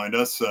behind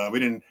us. We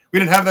didn't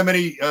have that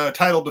many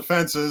title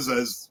defenses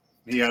as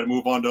he had to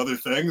move on to other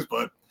things,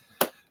 but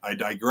I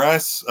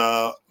digress.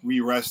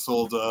 We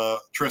wrestled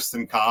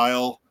Tristan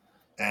Kyle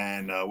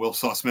and Will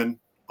Sussman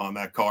on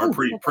that card.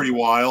 Ooh, Pretty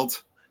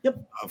wild. Yep.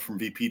 From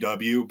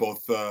VPW,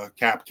 both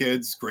Cap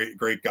kids,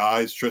 great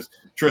guys.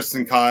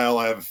 Tristan Kyle,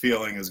 I have a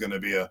feeling, is going to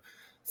be a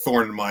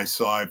thorn in my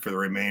side for the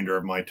remainder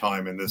of my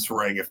time in this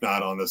ring, if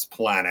not on this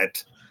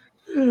planet.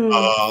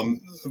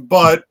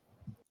 But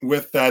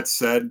with that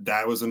said,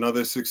 that was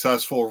another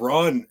successful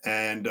run.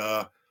 And,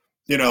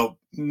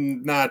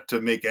 not to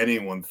make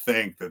anyone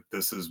think that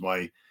this is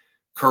my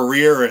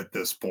career at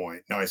this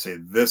point. Now I say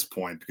this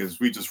point because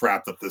we just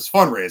wrapped up this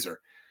fundraiser.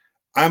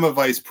 I'm a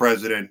vice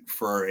president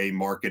for a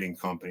marketing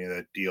company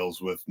that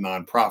deals with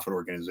nonprofit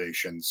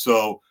organizations.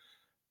 So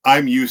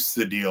I'm used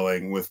to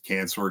dealing with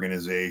cancer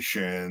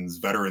organizations,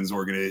 veterans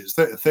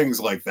organizations, things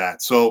like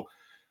that. So,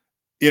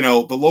 the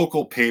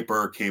local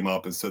paper came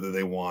up and said that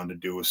they wanted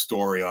to do a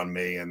story on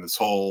me and this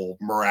whole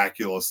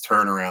miraculous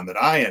turnaround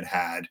that I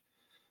had.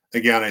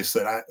 Again, I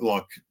said,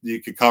 look,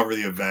 you could cover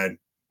the event,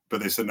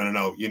 but they said,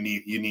 no, you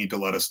need to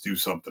let us do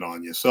something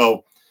on you.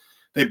 So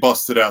they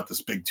busted out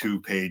this big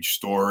 2-page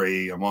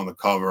story. I'm on the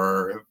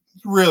cover.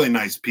 Really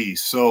nice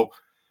piece. So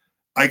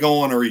I go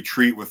on a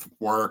retreat with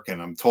work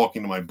and I'm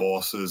talking to my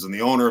bosses, and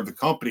the owner of the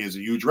company is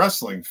a huge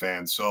wrestling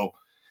fan. So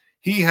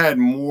he had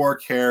more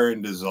care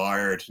and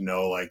desire to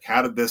know, like,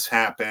 how did this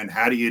happen?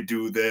 How do you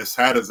do this?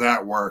 How does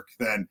that work?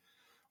 Than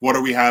what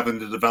do we have in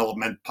the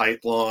development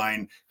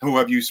pipeline? Who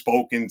have you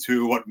spoken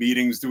to? What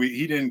meetings do we?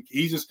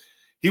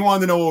 He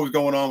wanted to know what was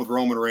going on with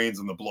Roman Reigns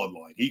and the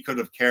bloodline. He could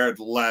have cared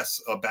less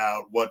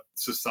about what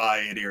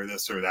society or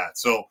this or that.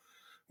 So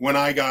when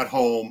I got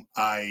home,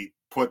 I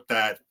put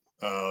that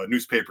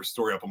newspaper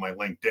story up on my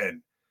LinkedIn.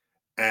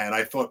 And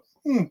I thought,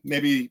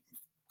 maybe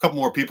a couple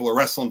more people are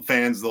wrestling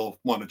fans. They'll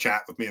want to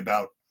chat with me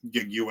about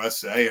Gig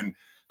USA and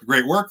the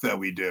great work that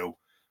we do.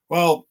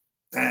 Well,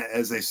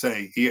 as they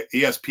say,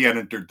 ESPN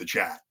entered the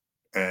chat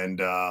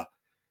and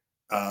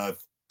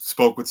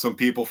spoke with some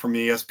people from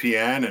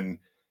ESPN, and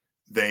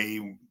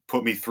they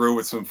put me through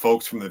with some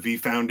folks from the V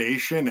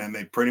Foundation, and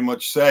they pretty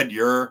much said,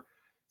 you're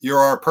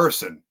our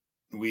person.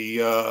 We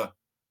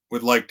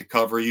would like to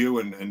cover you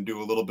and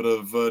do a little bit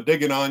of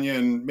digging on you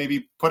and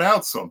maybe put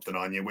out something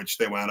on you, which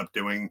they wound up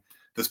doing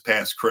this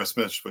past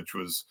Christmas, which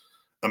was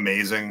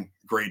amazing,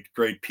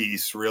 great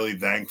piece. Really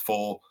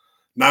thankful,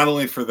 not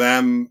only for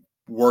them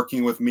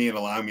working with me and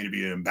allowing me to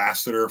be an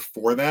ambassador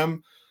for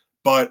them,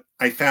 but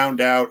I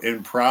found out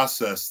in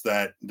process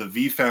that the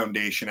V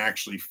Foundation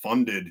actually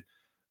funded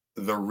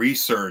the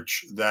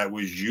research that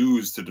was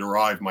used to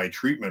derive my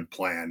treatment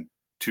plan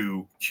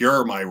to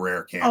cure my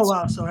rare Oh cancer.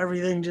 wow, so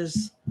everything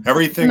just a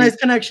Everything nice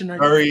connection right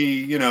there.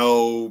 very,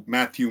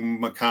 Matthew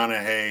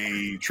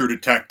McConaughey, True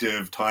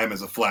Detective, time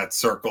is a flat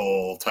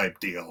circle type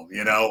deal,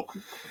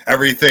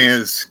 everything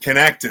is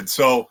connected.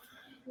 So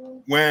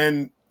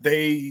when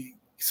they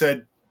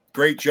said,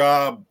 great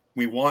job,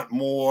 we want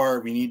more,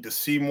 we need to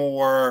see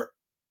more,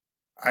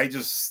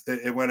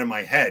 it went in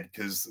my head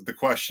because the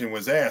question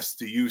was asked,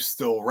 do you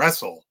still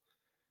wrestle?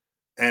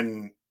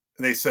 And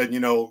they said,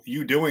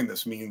 you doing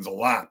this means a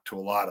lot to a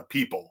lot of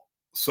people.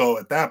 So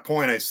at that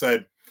point, I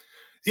said,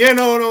 yeah,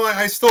 no,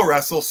 I still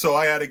wrestle. So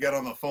I had to get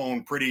on the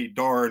phone pretty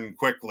darn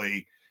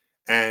quickly.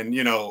 And,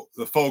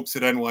 the folks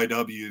at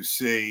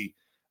NYWC,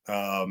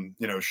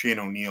 Shane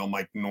O'Neill,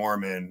 Mike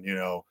Norman,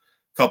 a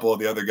couple of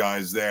the other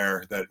guys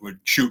there that would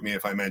shoot me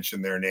if I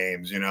mentioned their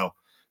names,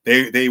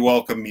 they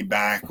welcomed me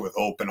back with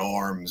open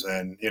arms.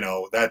 And,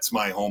 that's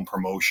my home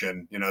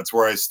promotion. It's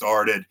where I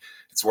started.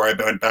 It's where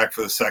I went back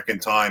for the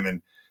second time.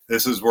 And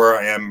this is where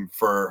I am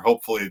for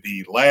hopefully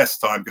the last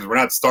time, because we're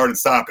not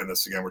stopping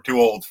this again. We're too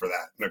old for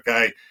that.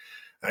 Okay.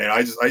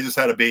 I just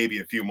had a baby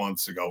a few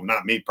months ago.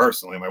 Not me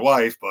personally, my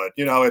wife, but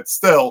it's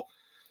still,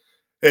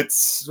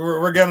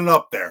 we're getting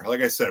up there.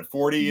 Like I said,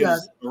 40 Yeah.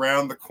 is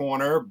around the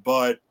corner,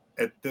 but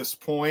at this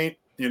point,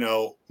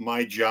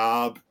 my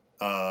job,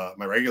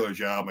 my regular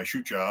job, my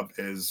shoot job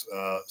is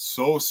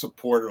so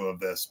supportive of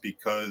this,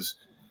 because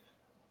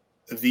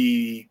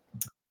the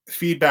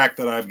feedback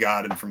that I've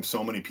gotten from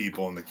so many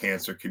people in the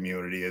cancer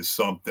community is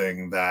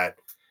something that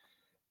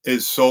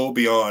is so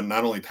beyond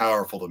not only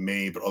powerful to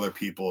me, but other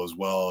people as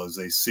well, as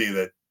they see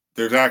that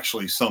there's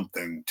actually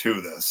something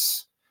to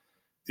this.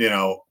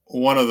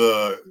 One of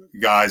the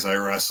guys I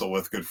wrestle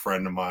with, good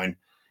friend of mine,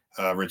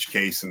 Rich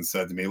Kaysen,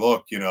 said to me,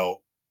 look,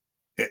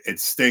 it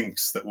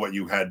stinks that what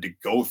you had to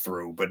go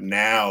through, but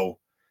now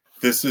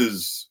this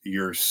is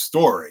your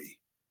story.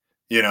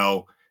 You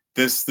know,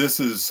 this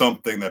is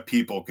something that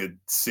people could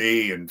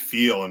see and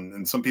feel,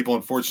 and some people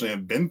unfortunately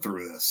have been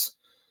through this.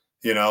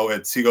 He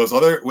goes,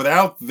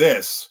 without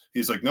this,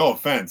 he's like, no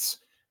offense,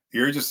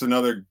 you're just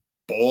another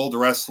bold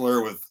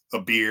wrestler with a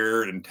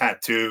beard and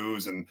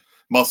tattoos and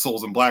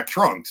muscles and black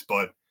trunks.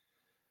 But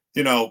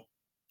you know,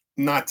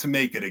 not to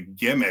make it a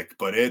gimmick,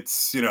 but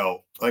it's,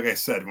 like I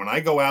said, when I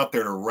go out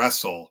there to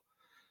wrestle,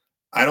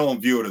 I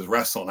don't view it as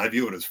wrestling. I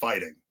view it as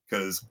fighting,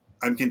 because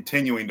I'm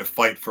continuing to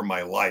fight for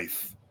my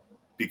life,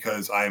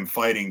 because I am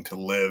fighting to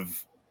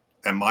live.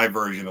 And my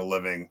version of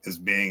living is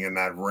being in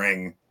that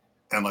ring.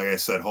 And like I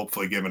said,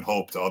 hopefully giving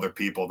hope to other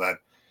people that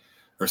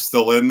are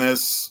still in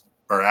this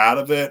or out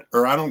of it,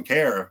 or I don't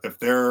care if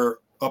they're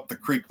up the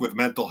creek with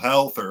mental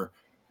health, or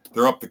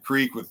they're up the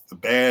creek with the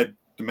bad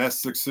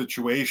domestic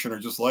situation, or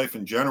just life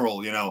in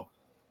general.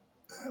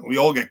 We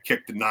all get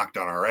kicked and knocked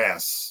on our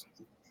ass.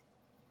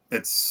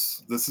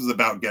 This is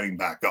about getting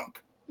back up.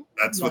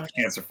 That's what the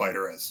cancer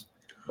fighter is.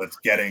 That's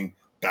getting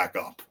back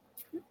up.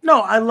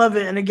 No, I love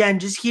it. And again,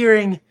 just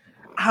hearing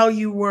how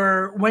you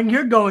were when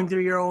you're going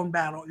through your own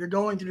battle, you're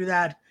going through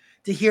that,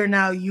 to hear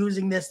now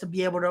using this to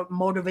be able to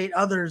motivate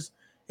others.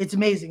 It's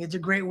amazing. It's a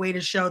great way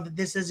to show that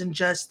this isn't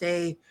just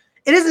a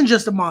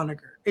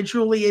moniker. It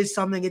truly is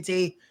something. It's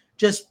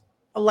just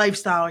a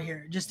lifestyle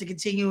here, just to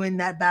continue in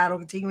that battle,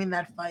 continue in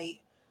that fight.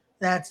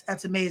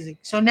 That's amazing.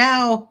 So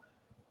now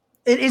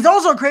it is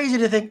also crazy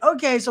to think,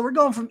 okay, so we're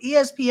going from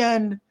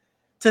ESPN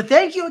to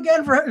thank you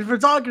again for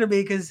talking to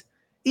me, because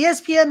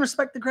ESPN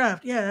respect the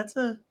craft. Yeah, that's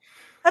a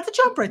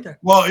jump right there.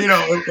 Well,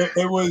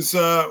 it was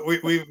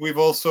we've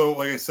also,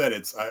 like I said,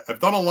 I've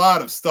done a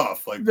lot of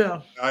stuff. Like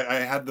Yeah. I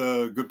had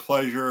the good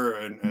pleasure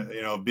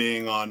and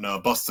being on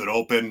Busted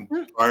Open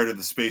prior to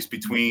the Space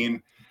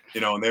Between,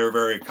 and they were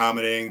very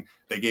accommodating.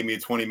 They gave me a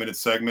 20-minute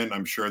segment.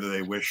 I'm sure that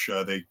they wish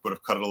they would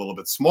have cut it a little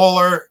bit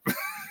smaller.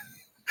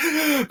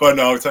 But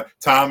no,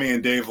 Tommy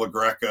and Dave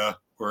LaGreca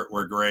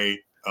were great.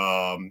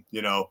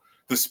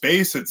 The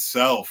space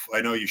itself,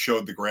 I know you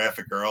showed the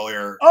graphic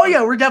earlier. Oh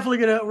yeah, we're definitely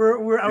gonna. I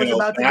was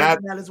about to get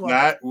to that as well.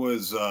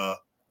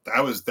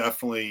 That was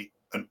definitely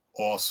an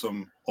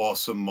awesome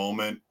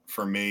moment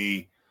for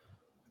me.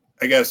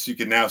 I guess you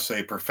can now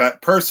say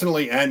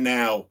personally, and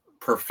now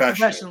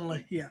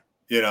professionally. Yeah.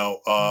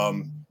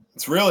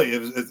 It's really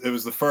it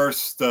was the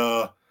first.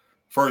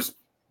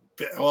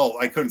 Well,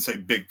 I couldn't say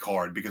big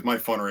card, because my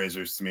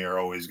fundraisers to me are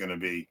always going to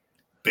be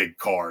big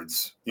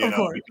cards. Of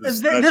course,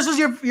 because this was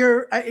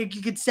your.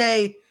 You could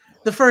say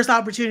the first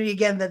opportunity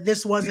again that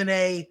this wasn't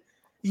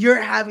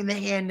you're having the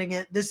hand in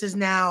it. This is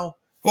now.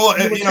 Well,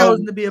 you were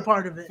chosen to be a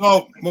part of it.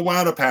 So what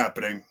wound up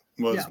happening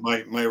was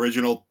my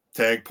original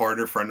tag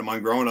partner, friend of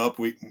mine growing up.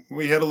 We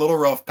had a little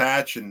rough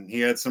patch, and he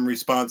had some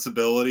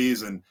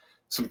responsibilities and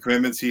some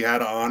commitments he had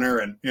to honor.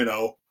 And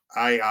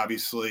I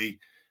obviously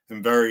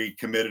am very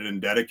committed and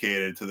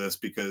dedicated to this,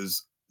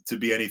 because to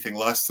be anything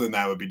less than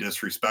that would be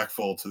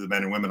disrespectful to the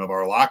men and women of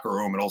our locker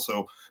room, and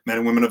also men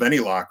and women of any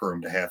locker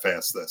room to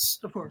half-ass this.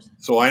 Of course.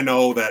 So I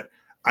know that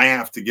I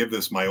have to give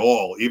this my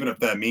all, even if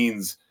that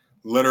means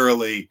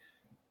literally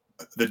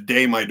the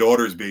day my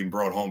daughter's being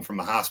brought home from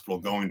the hospital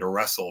going to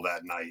wrestle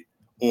that night,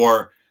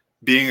 or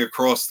being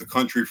across the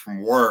country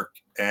from work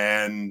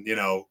and,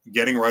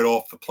 getting right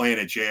off the plane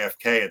at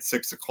JFK at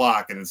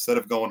 6:00. And instead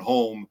of going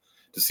home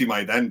to see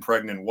my then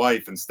pregnant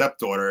wife and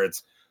stepdaughter,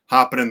 it's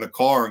hopping in the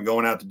car and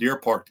going out to Deer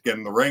Park to get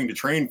in the ring to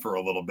train for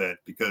a little bit,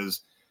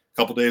 because a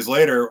couple days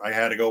later I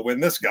had to go win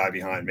this guy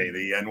behind me,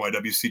 the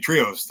NYWC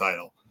Trios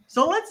title.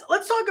 So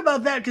let's talk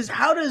about that, because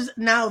how does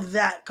now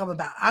that come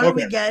about? How do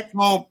we get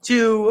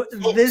to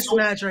this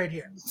match right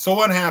here? So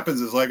what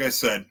happens is, like I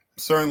said,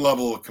 certain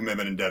level of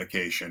commitment and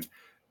dedication.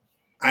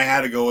 I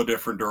had to go a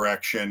different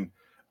direction.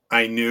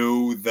 I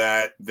knew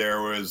that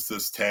there was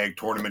this tag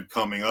tournament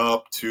coming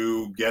up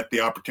to get the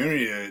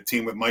opportunity to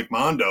team with Mike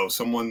Mondo,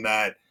 someone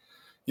that,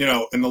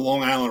 in the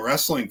Long Island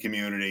wrestling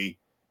community,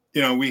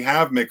 we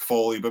have Mick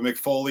Foley, but Mick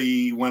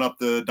Foley went up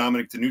to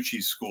Dominic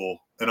DeNucci's school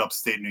in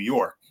upstate New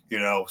York,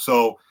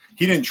 so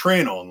he didn't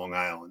train on Long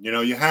Island.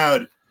 You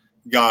had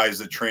guys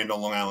that trained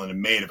on Long Island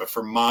and made it, but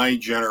for my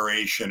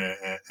generation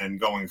and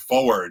going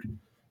forward,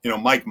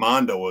 Mike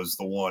Mondo was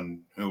the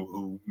one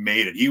who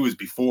made it. He was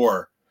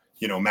before,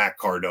 Matt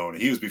Cardona.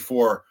 He was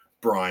before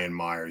Brian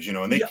Myers,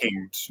 and they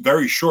came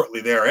very shortly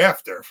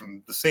thereafter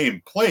from the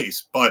same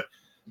place, but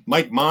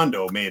Mike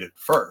Mondo made it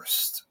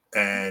first.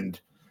 And,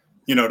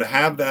 to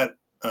have that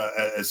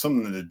as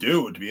something to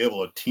do, to be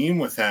able to team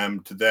with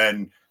him, to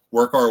then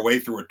work our way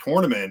through a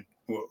tournament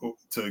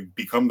to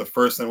become the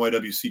first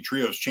NYWC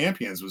Trios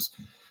champions, was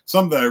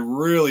something that I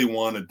really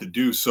wanted to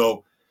do.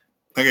 So,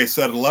 like I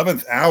said,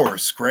 11th hour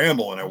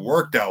scramble, and it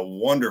worked out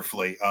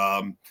wonderfully.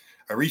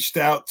 I reached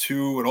out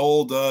to an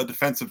old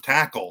defensive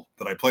tackle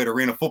that I played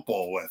arena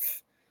football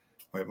with,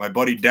 my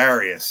buddy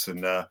Darius,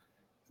 and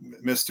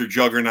Mr.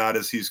 Juggernaut,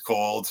 as he's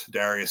called,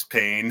 Darius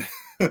Payne.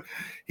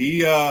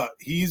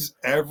 He's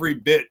every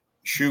bit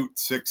shoot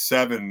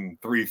 6'7",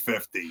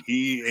 350.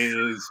 He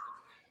is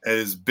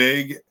as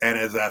big and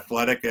as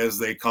athletic as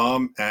they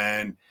come,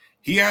 and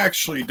he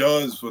actually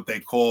does what they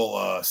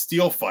call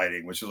steel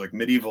fighting, which is like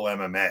medieval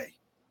MMA.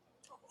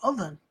 Well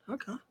then,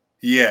 okay.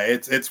 Yeah,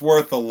 it's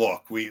worth a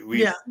look.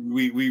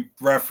 We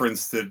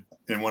referenced it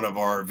in one of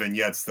our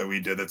vignettes that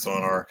we did. It's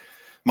on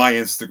my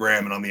Instagram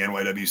and on the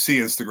NYWC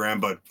Instagram.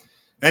 But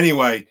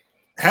anyway,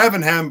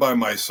 having him by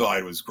my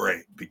side was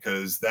great,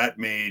 because that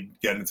made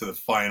getting to the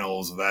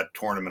finals of that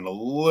tournament a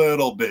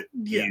little bit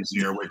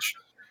easier, which,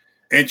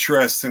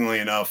 interestingly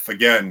enough,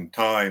 again,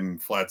 time,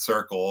 flat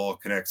circle, all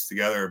connects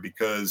together,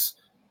 because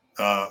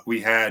we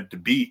had to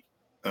beat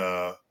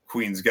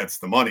Queens Gets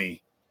the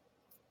Money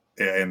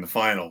in the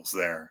finals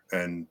there,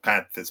 and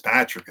Pat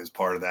Fitzpatrick is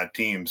part of that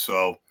team.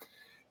 So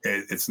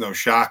it's no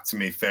shock to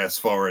me, fast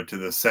forward to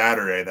this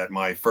Saturday, that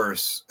my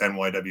first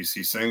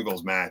NYWC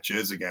singles match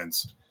is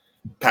against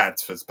Pat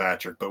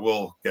Fitzpatrick. But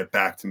we'll get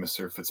back to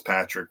Mr.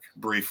 Fitzpatrick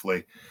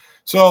briefly.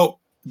 So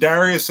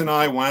Darius and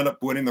I wound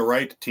up winning the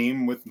right to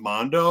team with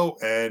Mondo,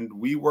 and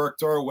we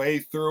worked our way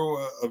through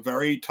a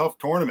very tough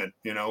tournament.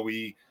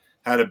 We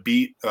had to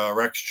beat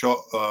Rex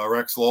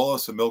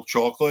Lawless and Milk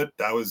Chocolate.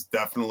 That was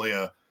definitely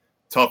a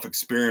tough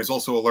experience,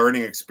 also a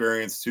learning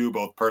experience too,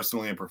 both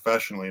personally and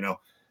professionally.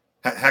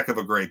 Heck of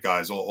a great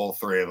guys, all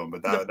three of them,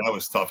 but that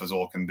was tough as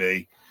all can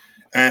be.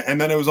 And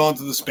then it was on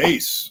to the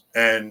space,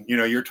 and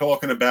you're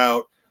talking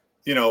about,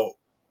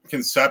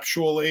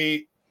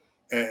 conceptually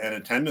and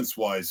attendance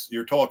wise,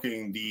 you're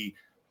talking the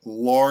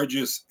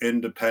largest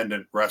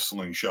independent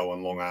wrestling show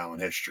in Long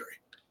Island history.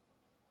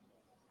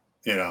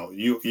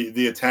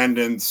 The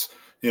attendance,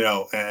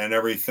 and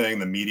everything,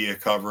 the media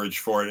coverage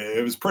for it,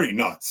 it was pretty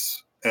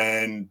nuts.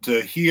 And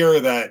to hear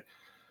that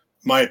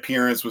my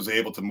appearance was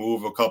able to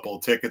move a couple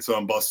of tickets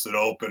on Busted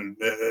Open,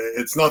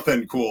 it's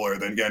nothing cooler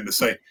than getting to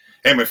say,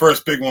 hey, my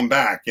first big one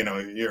back,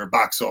 you're a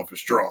box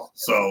office draw.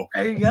 So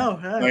there you go.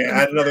 I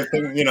had another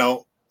thing,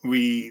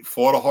 we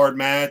fought a hard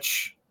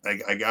match.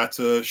 I got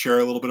to share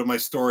a little bit of my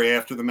story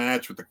after the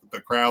match with the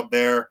crowd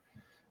there,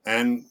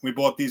 and we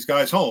brought these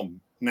guys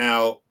home.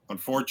 Now,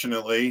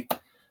 unfortunately,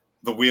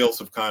 the wheels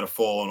have kind of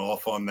fallen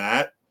off on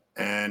that.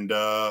 And,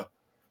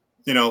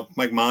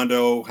 Mike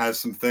Mondo has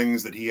some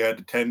things that he had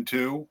to tend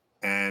to,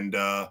 and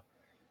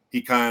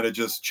he kind of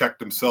just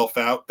checked himself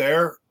out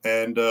there.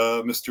 And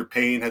Mr.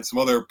 Payne had some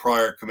other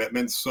prior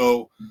commitments.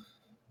 So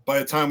by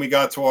the time we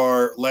got to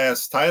our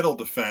last title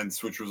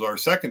defense, which was our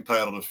second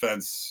title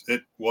defense,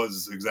 it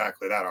was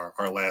exactly that,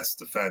 our last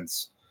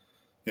defense.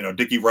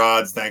 Dickie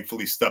Rods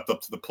thankfully stepped up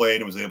to the plate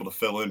and was able to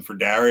fill in for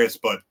Darius,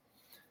 but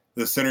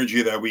the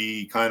synergy that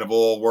we kind of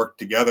all worked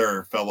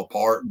together fell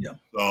apart. Yeah.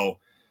 So,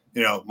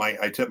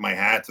 I tip my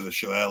hat to the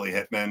Shillelagh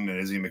Hitmen and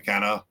Izzy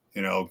McKenna.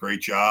 Great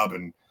job,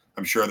 and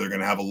I'm sure they're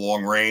going to have a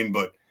long reign.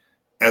 But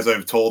as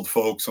I've told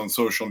folks on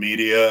social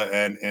media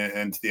and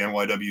to the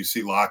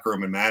NYWC locker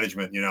room and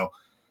management,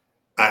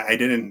 I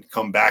didn't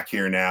come back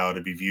here now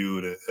to be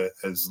viewed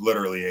as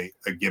literally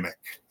a gimmick.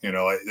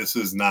 This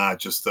is not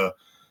just a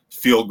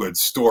feel-good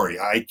story.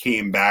 I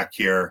came back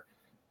here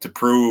to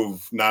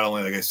prove, not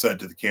only, like I said,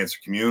 to the cancer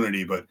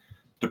community, but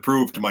to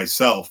prove to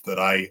myself that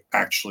I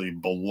actually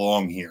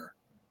belong here.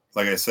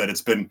 Like I said,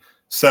 it's been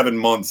 7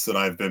 months that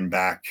I've been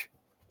back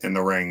in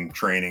the ring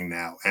training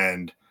now,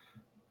 and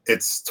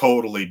it's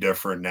totally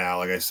different now.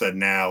 Like I said,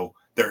 now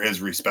there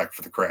is respect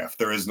for the craft.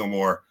 There is no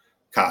more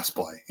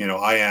cosplay. You know,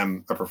 I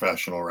am a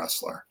professional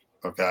wrestler.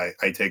 Okay.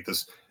 I take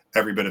this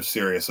every bit of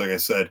serious. Like I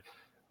said,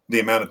 the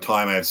amount of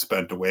time I've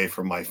spent away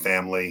from my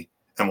family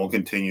and will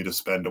continue to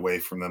spend away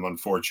from them,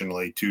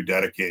 unfortunately, to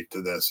dedicate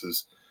to this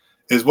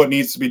is what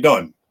needs to be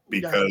done.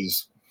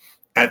 Because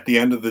at the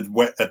end of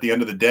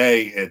the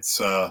day,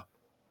 it's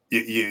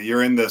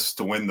you're in this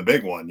to win the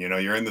big one. You know,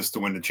 you're in this to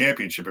win the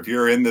championship. If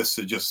you're in this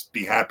to just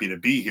be happy to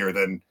be here,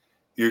 then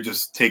you're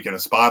just taking a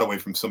spot away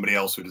from somebody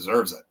else who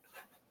deserves it.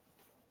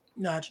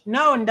 Gotcha.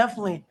 No, and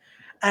definitely.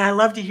 And I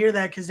love to hear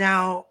that, because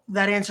now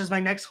that answers my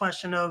next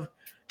question of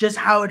just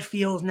how it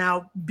feels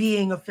now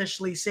being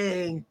officially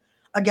saying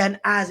again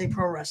as a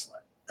pro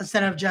wrestler,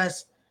 instead of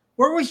just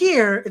where we're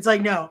here. It's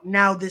like, no,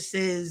 now this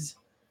is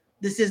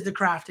the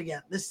craft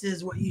again. This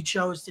is what you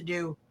chose to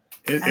do,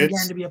 and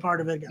again to be a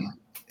part of it again.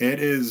 It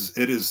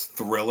is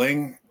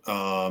thrilling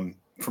from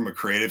a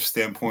creative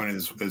standpoint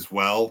as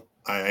well.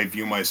 I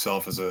view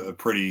myself as a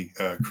pretty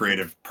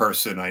creative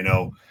person. I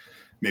know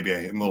maybe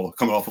I'm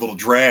coming off a little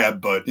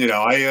drab, but you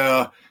know,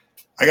 I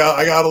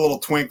got a little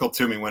twinkle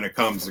to me when it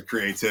comes to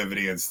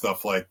creativity and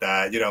stuff like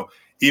that. You know,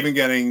 even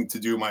getting to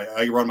do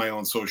I run my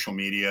own social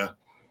media.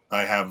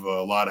 I have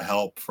a lot of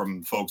help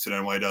from folks at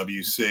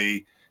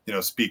NYWC. You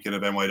know, speaking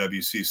of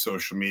NYWC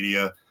social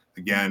media,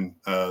 again,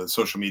 the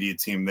social media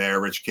team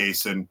there, Rich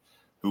Kaysen,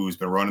 who's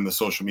been running the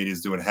social media,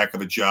 is doing a heck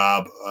of a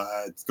job.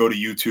 Go to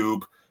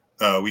YouTube.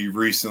 We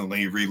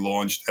recently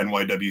relaunched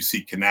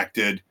NYWC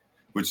Connected,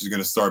 which is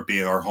going to start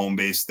being our home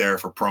base there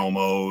for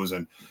promos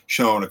and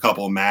showing a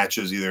couple of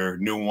matches, either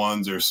new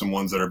ones or some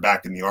ones that are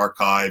back in the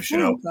archives. You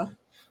know,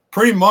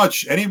 pretty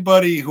much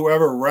anybody who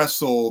ever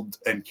wrestled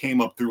and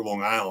came up through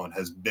Long Island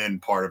has been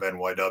part of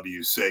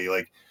NYWC.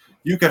 Like,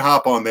 you can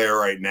hop on there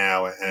right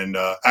now, and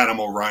Adam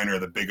O'Reiner,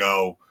 the Big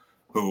O,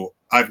 who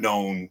I've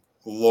known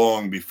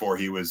long before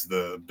he was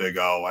the Big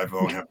O. I've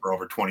known him for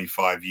over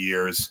 25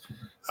 years.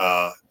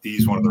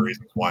 He's one of the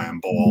reasons why I'm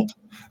bald.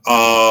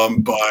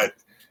 But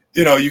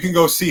you know, you can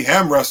go see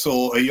him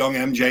wrestle a young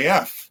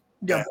MJF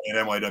at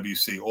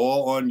NYWC,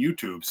 all on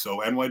YouTube. So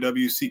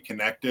NYWC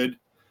Connected.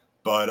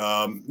 But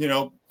you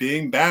know,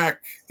 being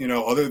back, you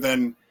know, other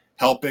than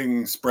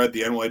helping spread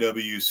the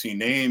NYWC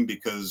name,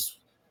 because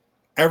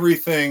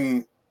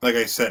everything, like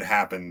I said,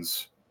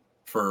 happens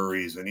for a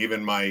reason.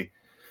 Even my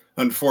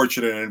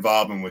unfortunate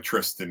involvement with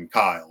Tristan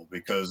Kyle,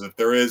 because if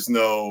there is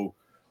no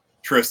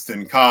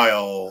Tristan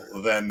Kyle,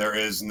 then there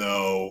is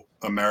no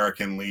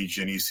American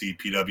Legion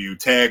ECPW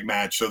tag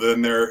match. So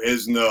then there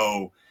is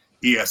no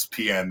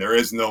ESPN. There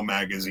is no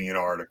magazine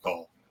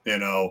article. You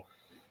know,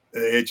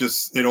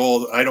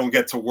 I don't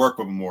get to work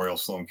with Memorial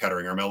Sloan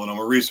Kettering or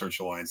Melanoma Research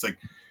Alliance. Like,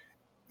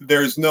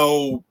 there's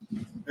no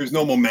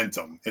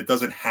momentum. It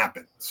doesn't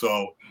happen.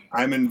 So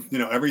I'm in, you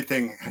know,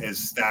 everything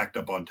is stacked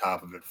up on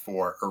top of it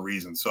for a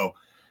reason. So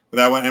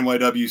without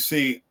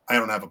NYWC, I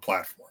don't have a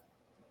platform,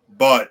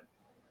 but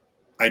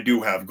I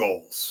do have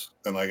goals.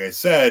 And like I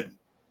said,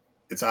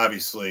 it's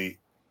obviously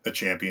a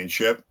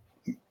championship,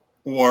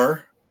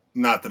 or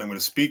not that I'm going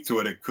to speak to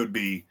it. It could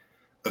be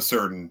a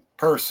certain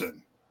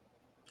person,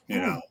 you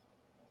know,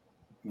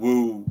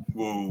 woo,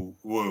 woo,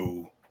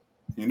 woo,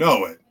 you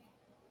know it.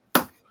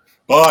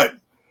 But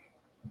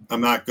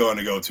I'm not going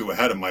to go too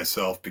ahead of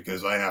myself,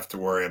 because I have to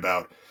worry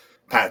about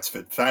Pat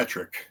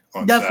Fitzpatrick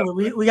on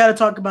Definitely. Saturday. We got to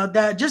talk about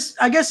that.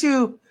 Just, I guess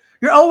you're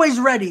always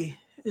ready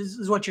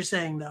is what you're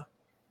saying, though.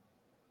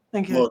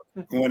 Thank you. Look,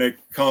 when it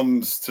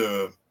comes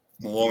to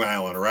Long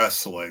Island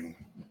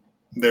wrestling,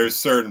 there's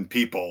certain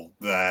people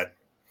that,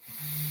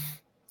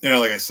 you know,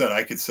 like I said,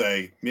 I could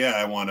say, yeah,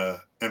 I want a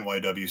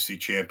NYWC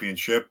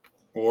championship,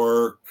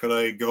 or could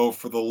I go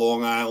for the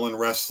Long Island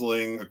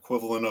wrestling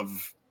equivalent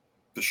of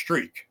the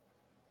Streak?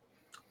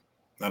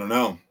 I don't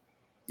know.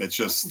 It's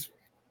just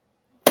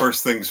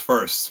first things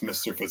first,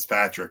 Mr.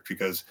 Fitzpatrick,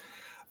 because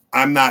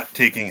I'm not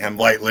taking him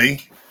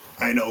lightly.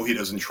 I know he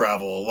doesn't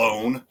travel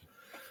alone.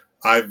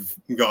 I've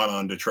gone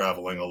on to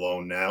traveling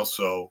alone now,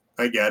 so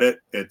I get it.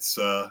 It's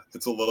a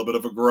little bit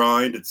of a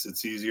grind.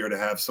 It's easier to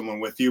have someone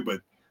with you,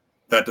 but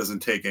that doesn't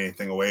take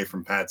anything away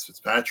from Pat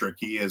Fitzpatrick.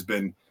 He has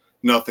been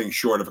nothing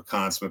short of a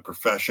consummate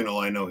professional.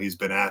 I know he's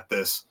been at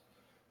this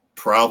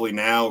probably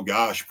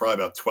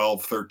about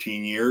 12,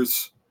 13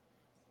 years.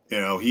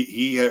 You know,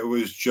 he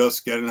was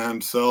just getting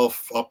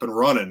himself up and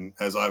running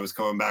as I was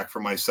coming back for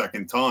my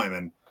second time.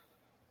 And,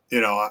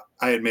 you know,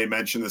 I had made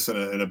mention this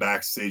in a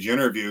backstage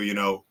interview. You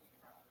know,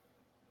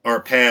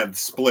 our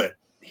paths split.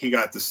 He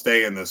got to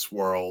stay in this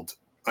world.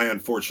 I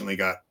unfortunately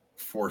got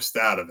forced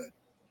out of it.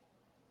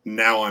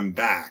 Now I'm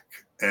back,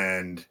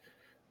 and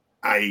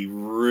I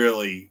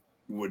really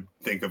would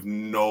think of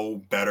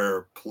no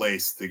better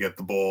place to get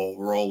the ball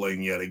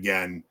rolling yet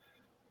again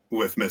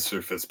with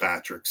Mr.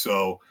 Fitzpatrick.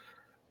 So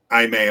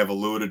I may have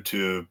alluded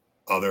to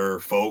other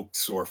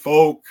folks or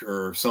folk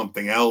or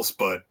something else.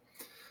 But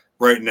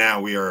right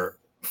now we are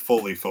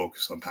fully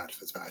focused on Pat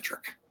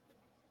Fitzpatrick.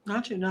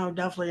 Not you, no,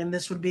 definitely. And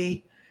this would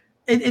be,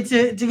 it's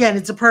again,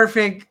 it's a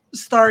perfect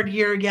start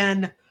here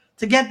again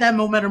to get that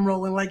momentum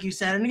rolling, like you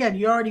said. And again,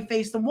 you already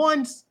faced them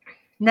once.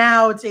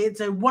 Now it's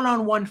a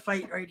one-on-one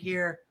fight right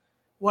here.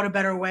 What a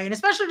better way, and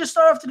especially to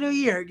start off the new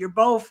year. You're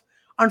both,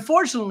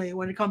 unfortunately,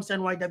 when it comes to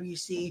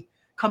NYWC,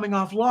 coming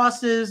off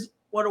losses.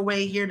 What a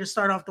way here to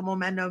start off the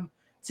momentum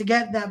to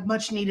get that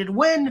much needed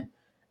win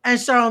and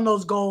start on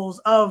those goals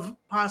of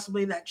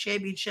possibly that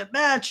championship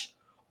match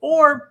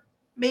or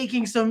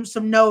making some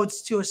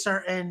notes to a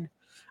certain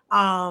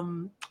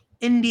um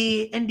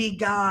indie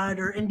god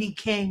or indie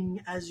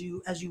king as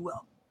you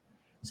will.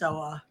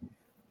 So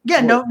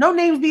again, no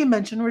names being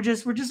mentioned. We're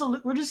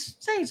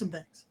just saying some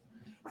things.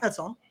 That's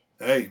all.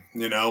 Hey,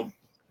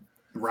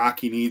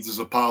 Rocky needs his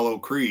Apollo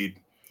Creed.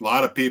 A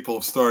lot of people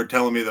have started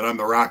telling me that I'm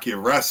the Rocky of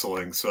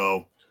wrestling.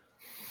 So,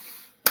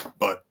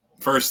 but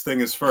first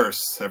thing is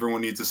first. Everyone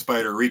needs a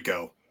Spider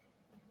Rico.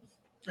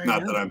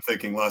 Not that I'm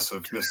thinking less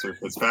of Mr.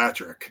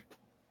 Fitzpatrick.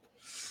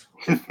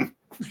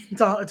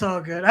 It's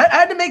all good. I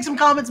had to make some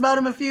comments about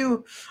him a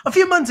few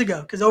months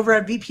ago because over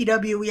at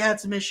VPW we had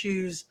some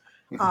issues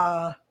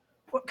because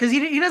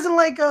he doesn't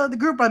like the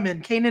group I'm in,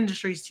 Kane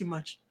Industries, too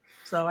much.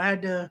 So I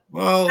had to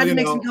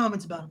make some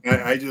comments about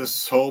him. I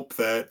just hope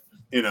that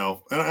and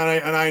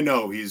I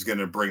know he's going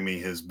to bring me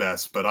his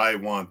best, but I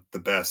want the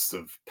best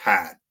of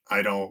Pat.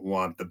 I don't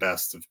want the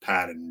best of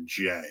Pat and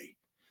Jay.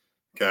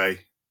 Okay,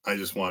 I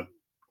just want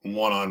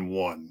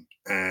one-on-one.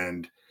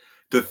 And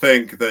to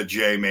think that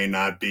Jay may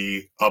not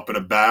be up and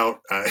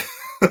about,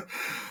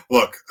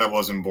 look, I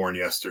wasn't born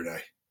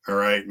yesterday. All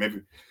right,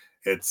 maybe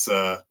it's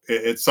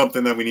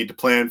something that we need to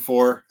plan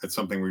for. It's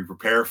something we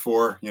prepare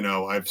for.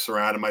 I've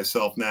surrounded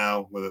myself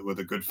now with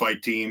a good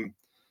fight team.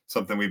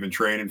 Something we've been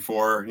training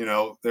for.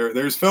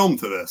 There's film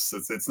to this.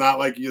 It's not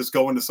like you just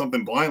go into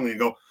something blindly and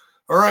go,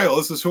 all right, well,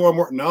 this is who I'm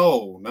working.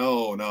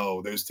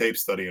 No. There's tape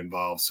study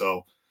involved.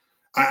 So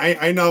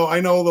I know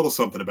a little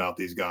something about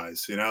these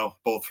guys.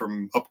 Both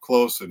from up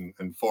close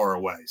and far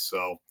away.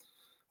 So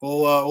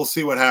we'll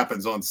see what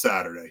happens on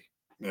Saturday.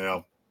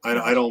 I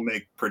don't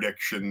make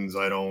predictions.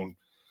 I don't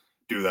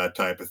do that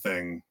type of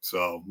thing.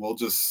 So we'll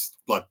just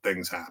let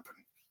things happen.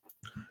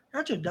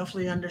 Gotcha,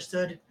 definitely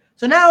understood.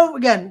 So now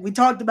again, we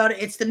talked about it.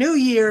 It's the new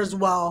year as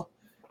well.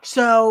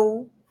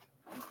 So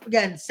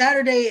again,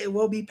 Saturday it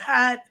will be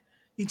Pat.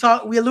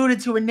 We alluded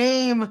to a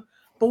name,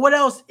 but what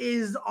else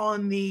is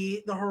on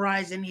the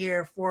horizon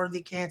here for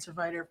the cancer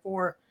fighter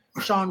for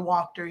Sean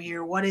Wachter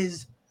here? What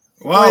is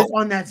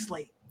on that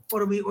slate?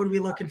 What are we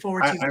looking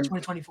forward to for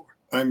 2024?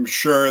 I'm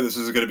sure this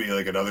is going to be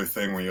like another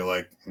thing where you're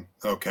like,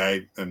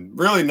 okay, and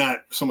really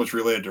not so much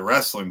related to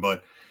wrestling,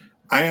 but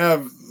I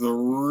have the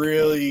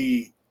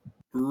really,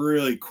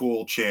 really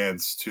cool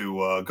chance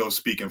to go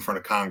speak in front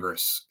of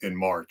Congress in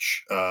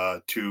March,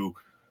 to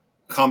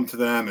come to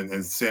them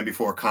and stand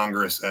before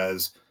Congress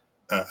as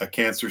a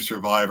cancer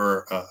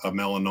survivor, a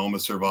melanoma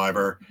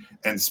survivor,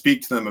 and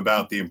speak to them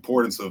about the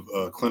importance of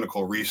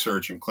clinical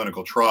research and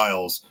clinical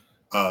trials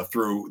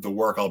through the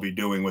work I'll be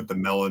doing with the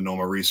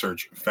Melanoma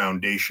Research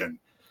Foundation,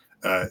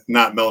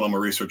 not Melanoma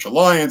Research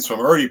Alliance, who I'm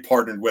already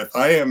partnered with.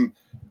 I am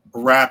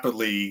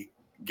rapidly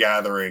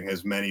gathering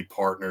as many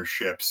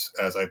partnerships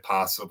as I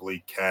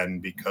possibly can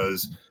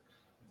because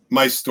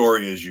my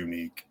story is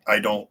unique. I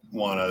don't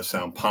want to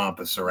sound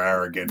pompous or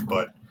arrogant,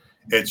 but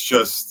it's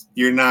just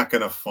you're not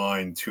going to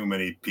find too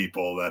many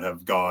people that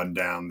have gone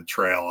down the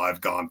trail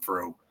I've gone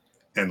through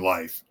in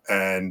life.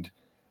 And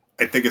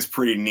I think it's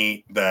pretty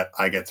neat that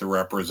I get to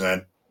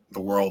represent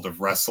the world of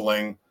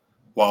wrestling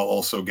while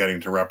also getting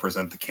to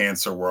represent the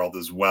cancer world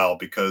as well,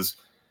 because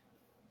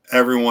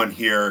everyone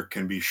here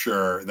can be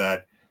sure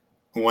that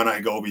when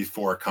I go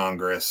before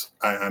Congress,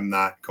 I'm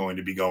not going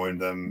to be going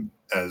to them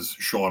as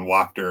Sean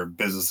Wachter,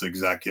 business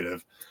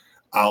executive.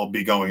 I'll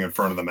be going in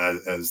front of them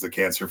as the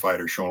cancer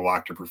fighter, Sean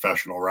Wachter,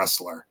 professional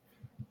wrestler,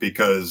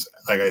 because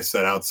like I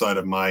said, outside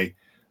of my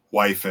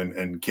wife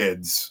and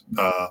kids,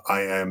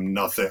 I am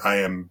nothing. I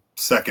am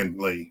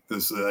secondly,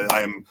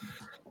 I am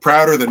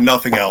prouder than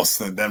nothing else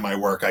than my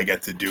work I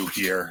get to do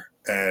here.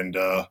 And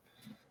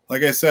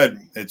like I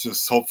said, it's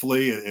just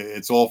hopefully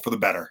it's all for the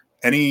better.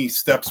 Any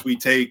steps we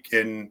take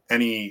in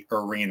any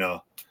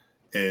arena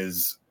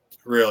is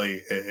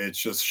really, it's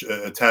just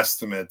a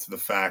testament to the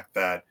fact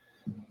that,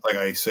 like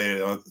I say,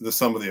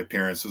 some of the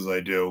appearances I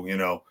do,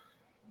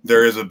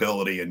 there is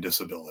ability and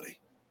disability.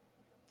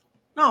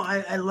 No,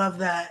 I love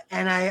that.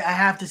 And I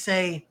have to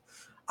say,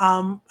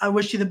 I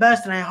wish you the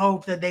best, and I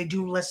hope that they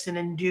do listen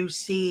and do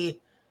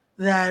see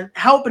that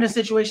help in a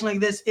situation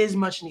like this is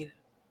much needed.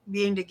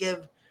 Being to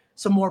give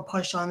some more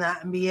push on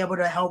that and be able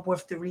to help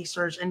with the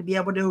research and be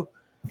able to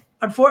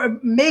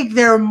make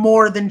there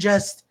more than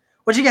just,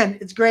 which again,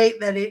 it's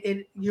great that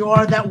you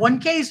are that one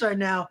case right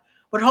now,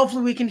 but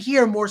hopefully we can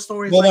hear more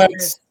stories like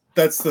this.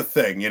 That's the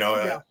thing.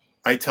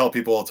 I tell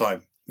people all the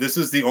time, this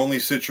is the only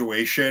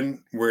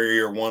situation where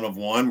you're one of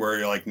one, where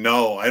you're like,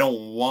 no, I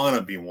don't want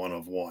to be one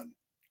of one.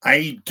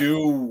 I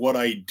do what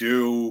I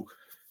do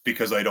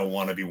because I don't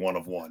want to be one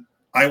of one.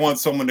 I want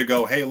someone to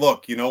go, hey,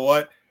 look, you know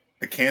what?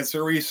 The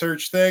cancer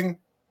research thing,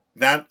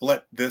 that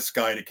let this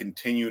guy to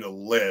continue to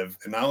live.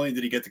 And not only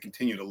did he get to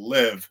continue to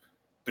live,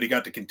 but he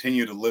got to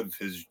continue to live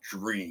his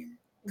dream.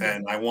 Yeah.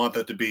 And I want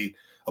that to be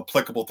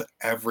applicable to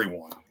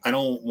everyone. I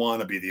don't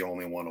want to be the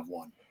only one of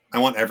one. I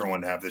want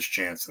everyone to have this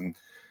chance. And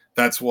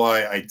that's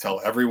why I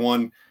tell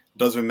everyone,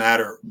 doesn't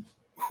matter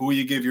who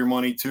you give your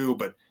money to,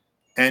 but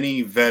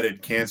any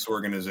vetted cancer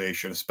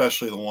organization,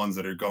 especially the ones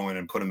that are going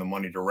and putting the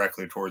money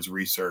directly towards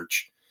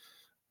research,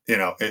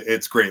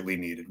 it's greatly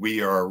needed.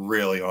 We are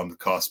really on the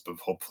cusp of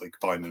hopefully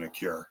finding a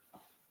cure.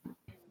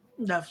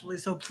 Definitely.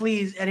 So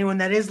please, anyone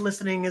that is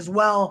listening as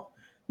well,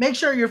 make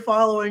sure you're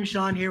following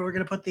Sean here. We're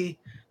gonna put the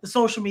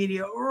social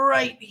media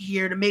right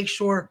here to make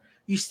sure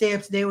you stay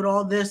up to date with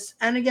all this.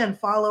 And again,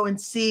 follow and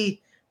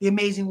see the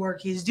amazing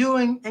work he's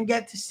doing and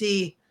get to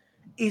see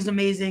these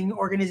amazing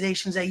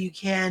organizations that you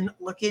can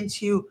look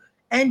into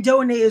and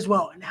donate as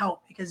well and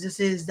help, because this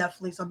is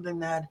definitely something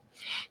that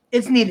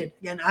it's needed.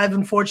 Again, I've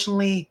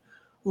unfortunately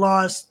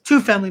lost two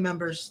family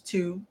members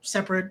to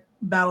separate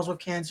battles with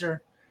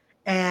cancer,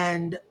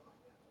 and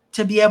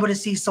to be able to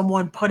see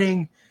someone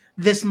putting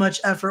this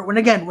much effort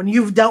when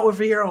you've dealt with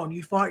your own,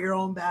 you fought your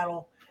own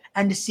battle,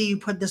 and to see you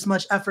put this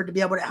much effort to be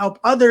able to help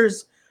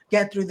others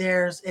get through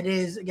theirs, it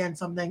is again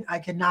something I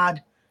can't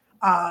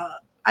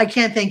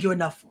thank you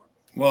enough for.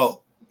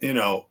 Well,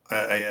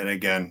 and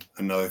again,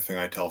 another thing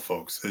I tell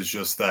folks is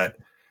just that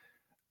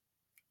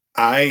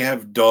I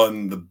have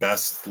done the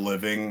best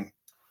living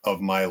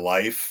of my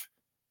life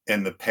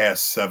in the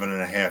past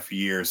 7.5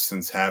 years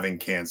since having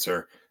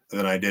cancer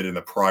than I did in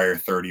the prior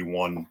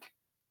 31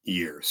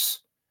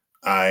 years.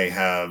 I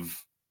have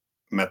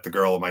met the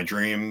girl of my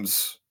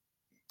dreams,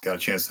 got a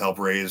chance to help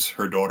raise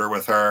her daughter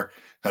with her,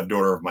 had a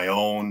daughter of my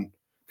own,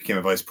 became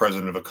a vice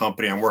president of a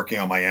company. I'm working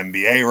on my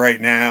MBA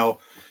right now.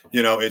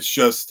 It's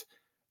just,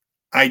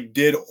 I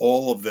did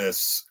all of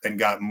this and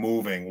got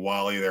moving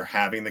while either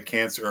having the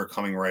cancer or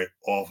coming right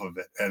off of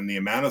it. And the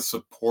amount of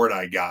support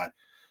I got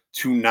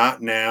to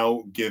not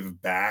now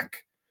give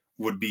back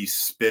would be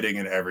spitting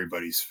in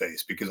everybody's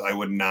face, because I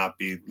would not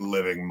be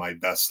living my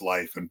best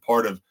life. And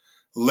part of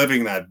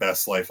living that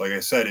best life, like I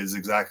said, is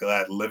exactly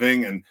that: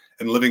 living and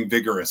living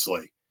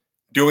vigorously,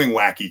 doing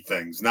wacky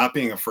things, not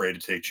being afraid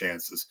to take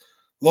chances.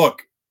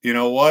 Look, you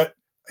know what?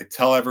 I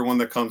tell everyone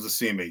that comes to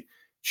see me,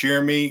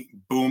 cheer me,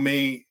 boo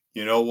me.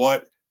 You know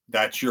what?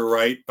 That's your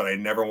right, but I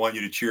never want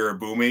you to cheer or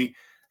boo me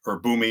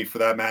for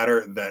that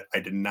matter, that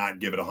I did not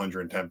give it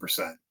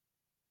 110%.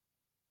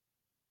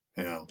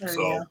 There you So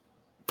go.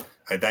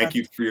 I thank That's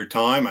you for your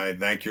time. I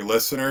thank your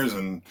listeners,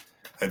 and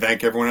I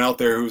thank everyone out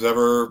there who's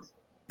ever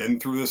been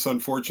through this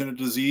unfortunate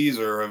disease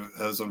or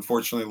has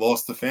unfortunately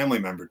lost a family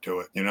member to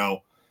it.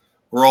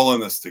 We're all in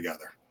this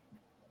together.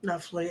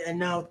 definitely. And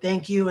no,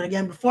 thank you. And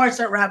again, before I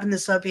start wrapping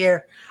this up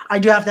here, I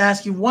do have to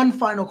ask you one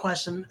final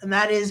question, and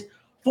that is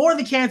for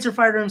the cancer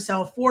fighter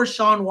himself, for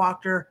Sean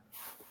Wachter,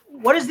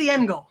 what is the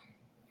end goal?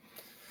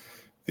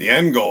 The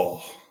end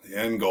goal. The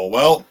end goal.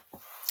 Well,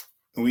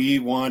 we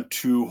want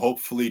to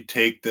hopefully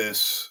take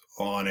this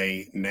on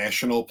a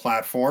national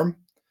platform.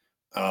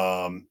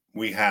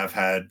 We have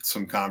had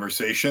some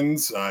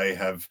conversations. I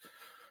have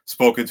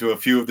spoken to a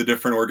few of the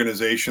different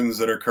organizations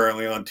that are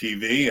currently on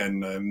TV,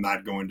 and I'm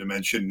not going to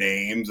mention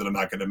names, and I'm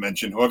not going to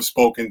mention who I've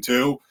spoken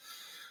to,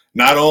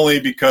 not only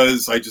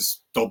because I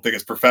just don't think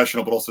it's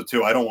professional, but also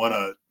too, I don't want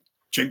to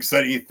jinx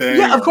anything,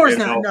 Yeah, of or course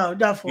not. No,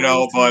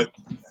 definitely. but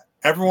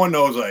everyone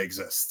knows I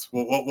exist.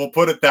 We'll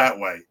put it that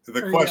way. The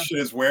There you go. question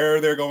is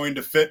where they're going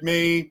to fit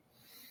me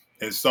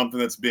is something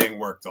that's being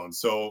worked on.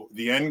 So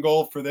the end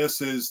goal for this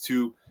is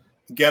to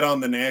get on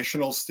the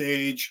national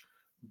stage,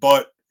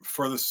 but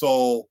for the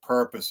sole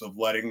purpose of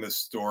letting this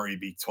story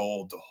be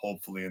told to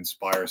hopefully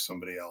inspire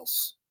somebody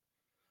else.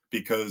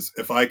 Because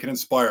if I can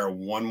inspire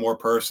one more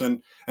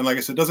person, and like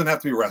I said, it doesn't have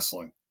to be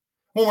wrestling,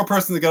 one more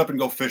person to get up and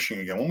go fishing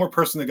again, one more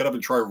person to get up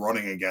and try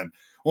running again,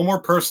 one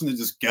more person to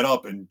just get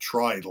up and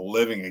try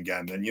living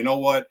again, then you know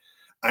what?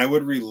 I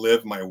would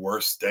relive my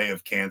worst day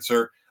of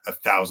cancer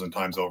 1,000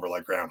 times over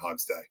like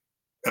Groundhog's Day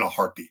in a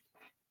heartbeat,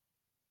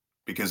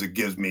 because it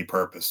gives me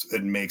purpose.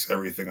 It makes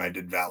everything I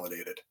did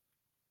validated.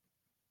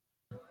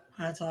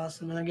 That's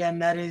awesome. And again,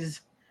 that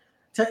is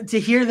to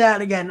hear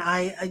that again.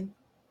 I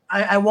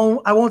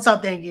won't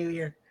stop thanking you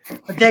here.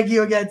 But thank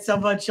you again so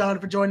much, Sean,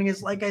 for joining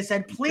us. Like I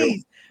said, Yep.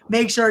 please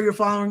make sure you're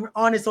following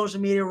on his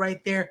social media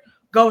right there.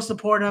 Go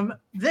support him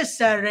this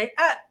Saturday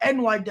at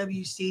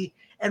NYWC,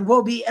 and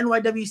will be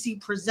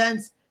NYWC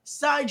Presents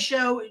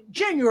Sideshow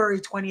January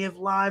 20th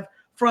live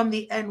from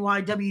the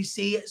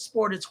NYWC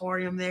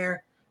Sportatorium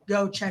there.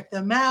 Go check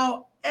them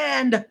out.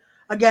 And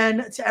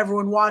again, to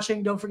everyone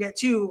watching, don't forget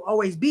to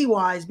always be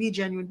wise, be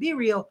genuine, be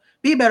real,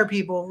 be better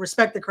people,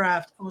 respect the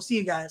craft, and we'll see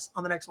you guys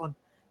on the next one.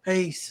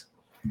 Peace.